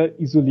sind sehr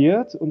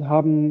isoliert und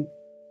haben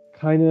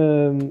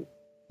keine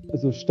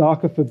also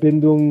starke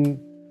Verbindung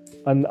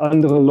an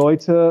andere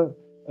Leute,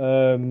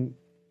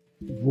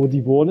 wo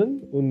die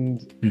wohnen.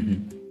 Und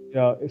Mhm.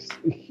 ja, ich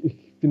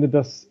finde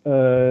das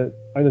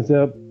eine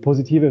sehr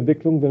positive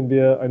Entwicklung, wenn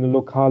wir eine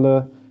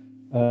lokale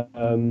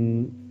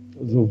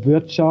so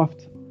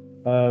Wirtschaft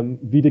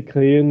wieder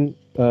kreieren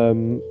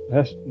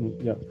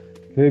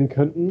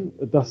könnten.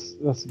 Das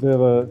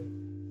wäre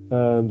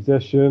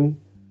sehr schön.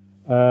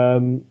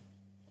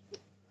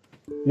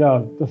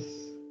 Ja,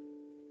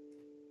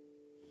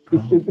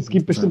 es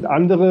gibt bestimmt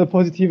andere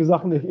positive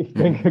Sachen. Ich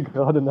denke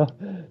gerade nach.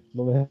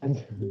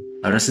 Moment.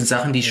 Aber das sind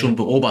Sachen, die du schon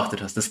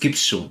beobachtet hast. Das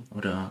gibt's schon,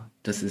 oder?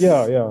 Das ist.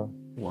 Ja.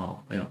 Wow,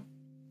 ja.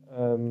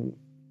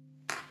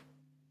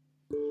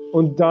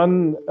 Und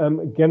dann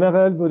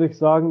generell würde ich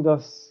sagen,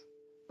 dass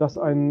das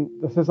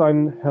ist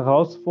eine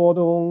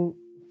Herausforderung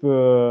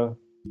für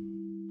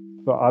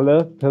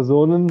alle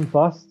Personen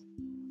fast.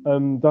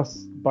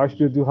 Das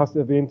Beispiel, du hast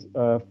erwähnt,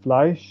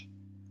 Fleisch.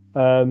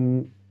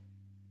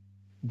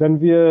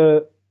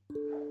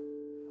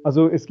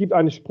 Also es gibt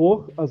einen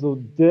Spruch, also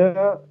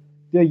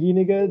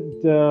derjenige,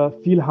 der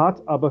viel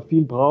hat, aber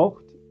viel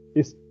braucht,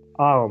 ist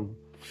arm.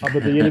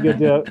 Aber derjenige,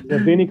 der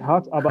wenig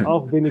hat, aber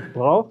auch wenig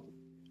braucht,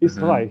 ist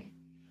reich.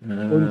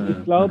 Und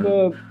ich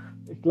glaube,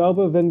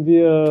 wenn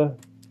wir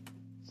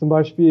zum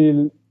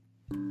Beispiel,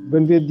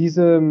 wenn wir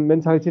diese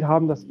Mentalität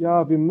haben, dass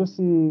ja, wir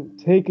müssen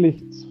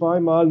täglich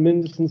 2-mal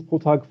mindestens pro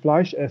Tag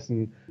Fleisch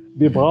essen,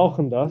 wir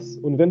brauchen das.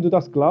 Und wenn du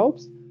das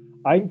glaubst,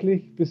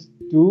 eigentlich bist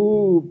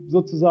du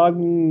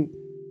sozusagen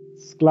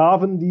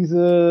Sklaven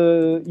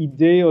dieser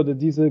Idee oder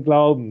dieser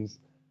Glaubens.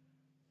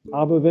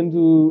 Aber wenn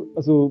du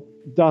also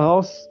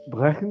daraus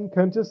brechen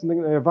könntest und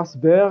denken,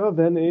 was wäre,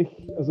 wenn ich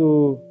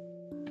also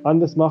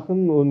anders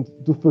machen und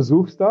du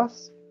versuchst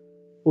das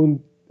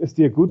und es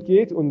dir gut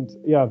geht und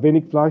ja,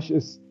 wenig Fleisch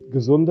ist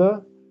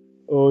gesunder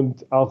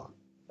und auch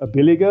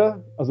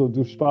billiger, also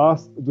du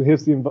sparst, du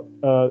hilfst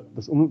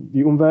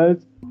die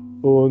Umwelt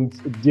und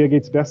dir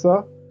geht's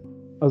besser.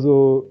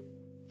 Also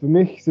für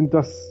mich sind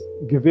das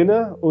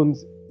Gewinne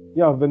und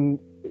ja, wenn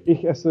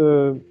ich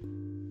esse,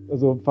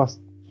 also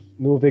fast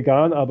nur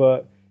vegan,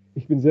 aber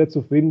ich bin sehr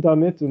zufrieden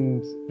damit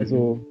und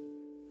also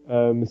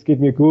es geht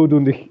mir gut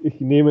und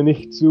ich nehme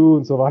nicht zu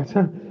und so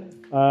weiter,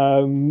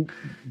 dann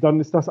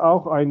ist das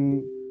auch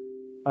ein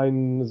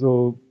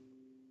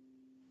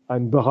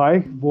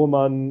Bereich, wo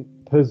man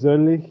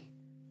persönlich,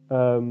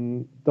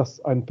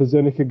 das ein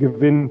persönlicher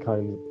Gewinn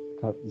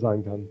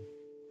sein kann.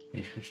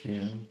 Ich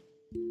verstehe.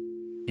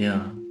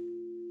 Ja,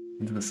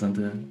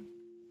 interessante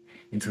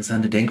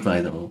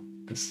Denkweise auch.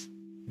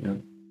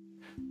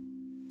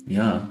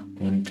 Ja,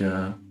 und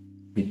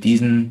mit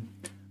diesen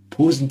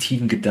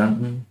positiven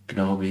Gedanken,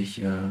 glaube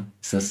ich,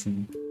 ist das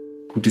ein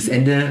gutes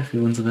Ende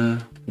für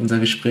unser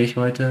Gespräch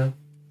heute.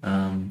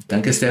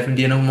 Danke, Steffen,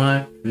 dir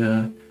nochmal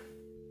für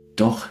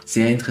doch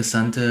sehr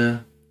interessante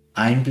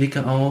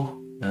Einblicke auch.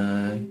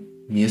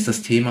 Mir ist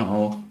das Thema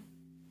auch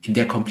in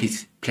der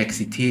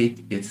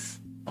Komplexität jetzt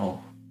auch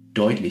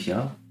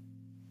deutlicher.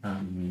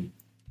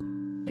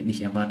 Hätte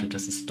nicht erwartet,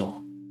 dass es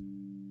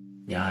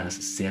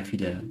sehr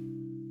viele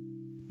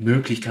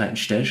Möglichkeiten,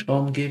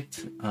 Stellschrauben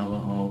gibt,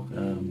 aber auch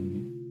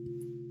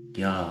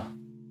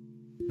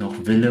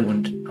noch Wille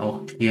und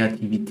auch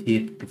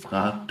Kreativität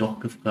gefragt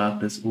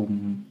ist,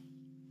 um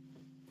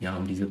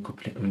diese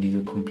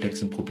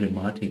komplexen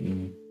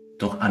Problematiken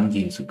doch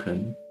angehen zu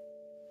können.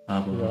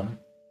 Aber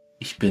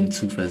ich bin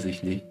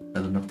zuversichtlich.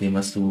 Also nach dem,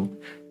 was du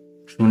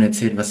schon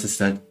erzählt, was es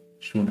da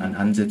schon an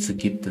Ansätze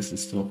gibt, das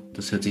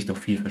hört sich doch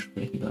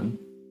vielversprechend an.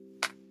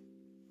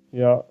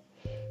 Ja,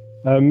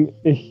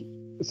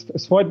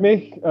 es freut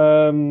mich,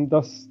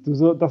 dass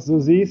du das so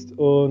siehst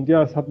und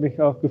ja, es hat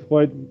mich auch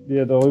gefreut,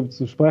 dir darüber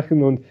zu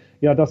sprechen und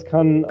ja, das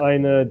kann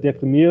eine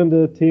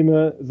deprimierende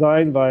Thema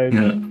sein, weil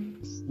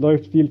es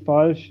läuft viel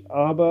falsch,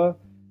 aber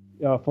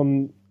ja,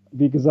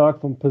 wie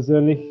gesagt, von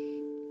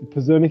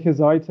persönlicher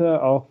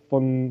Seite, auch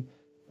von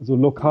so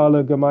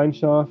lokaler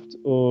Gemeinschaft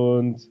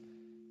und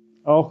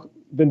auch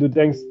wenn du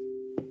denkst,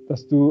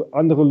 dass du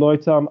andere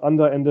Leute am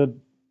anderen Ende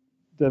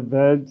der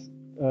Welt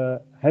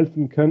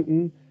helfen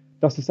könnten,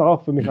 das ist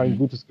auch für mich ein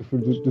gutes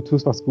Gefühl. Du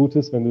tust was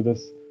Gutes, wenn du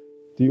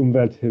die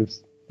Umwelt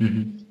hilfst.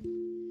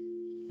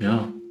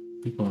 Ja,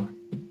 super.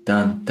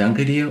 Dann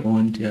danke dir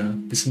und ja,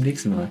 bis zum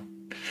nächsten Mal.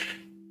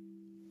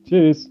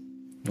 Tschüss.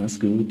 Mach's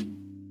gut.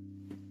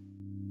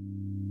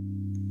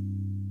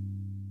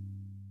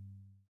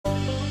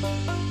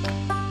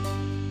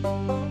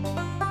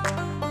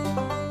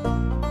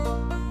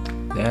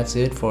 that's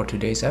it for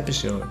today's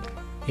episode.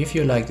 If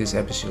you like this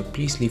episode,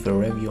 please leave a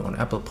review on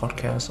Apple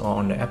Podcasts or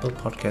on the Apple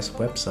Podcasts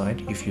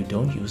website if you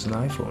don't use an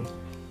iPhone.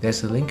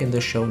 There's a link in the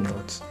show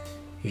notes.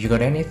 If you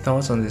got any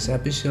thoughts on this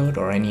episode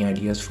or any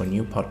ideas for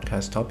new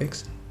podcast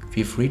topics,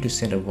 feel free to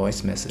send a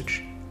voice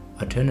message.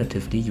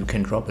 Alternatively, you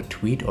can drop a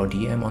tweet or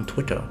DM on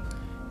Twitter.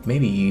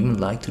 Maybe you even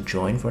like to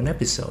join for an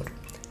episode.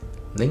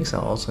 Links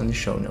are also in the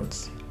show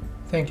notes.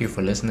 Thank you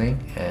for listening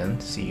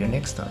and see you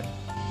next time.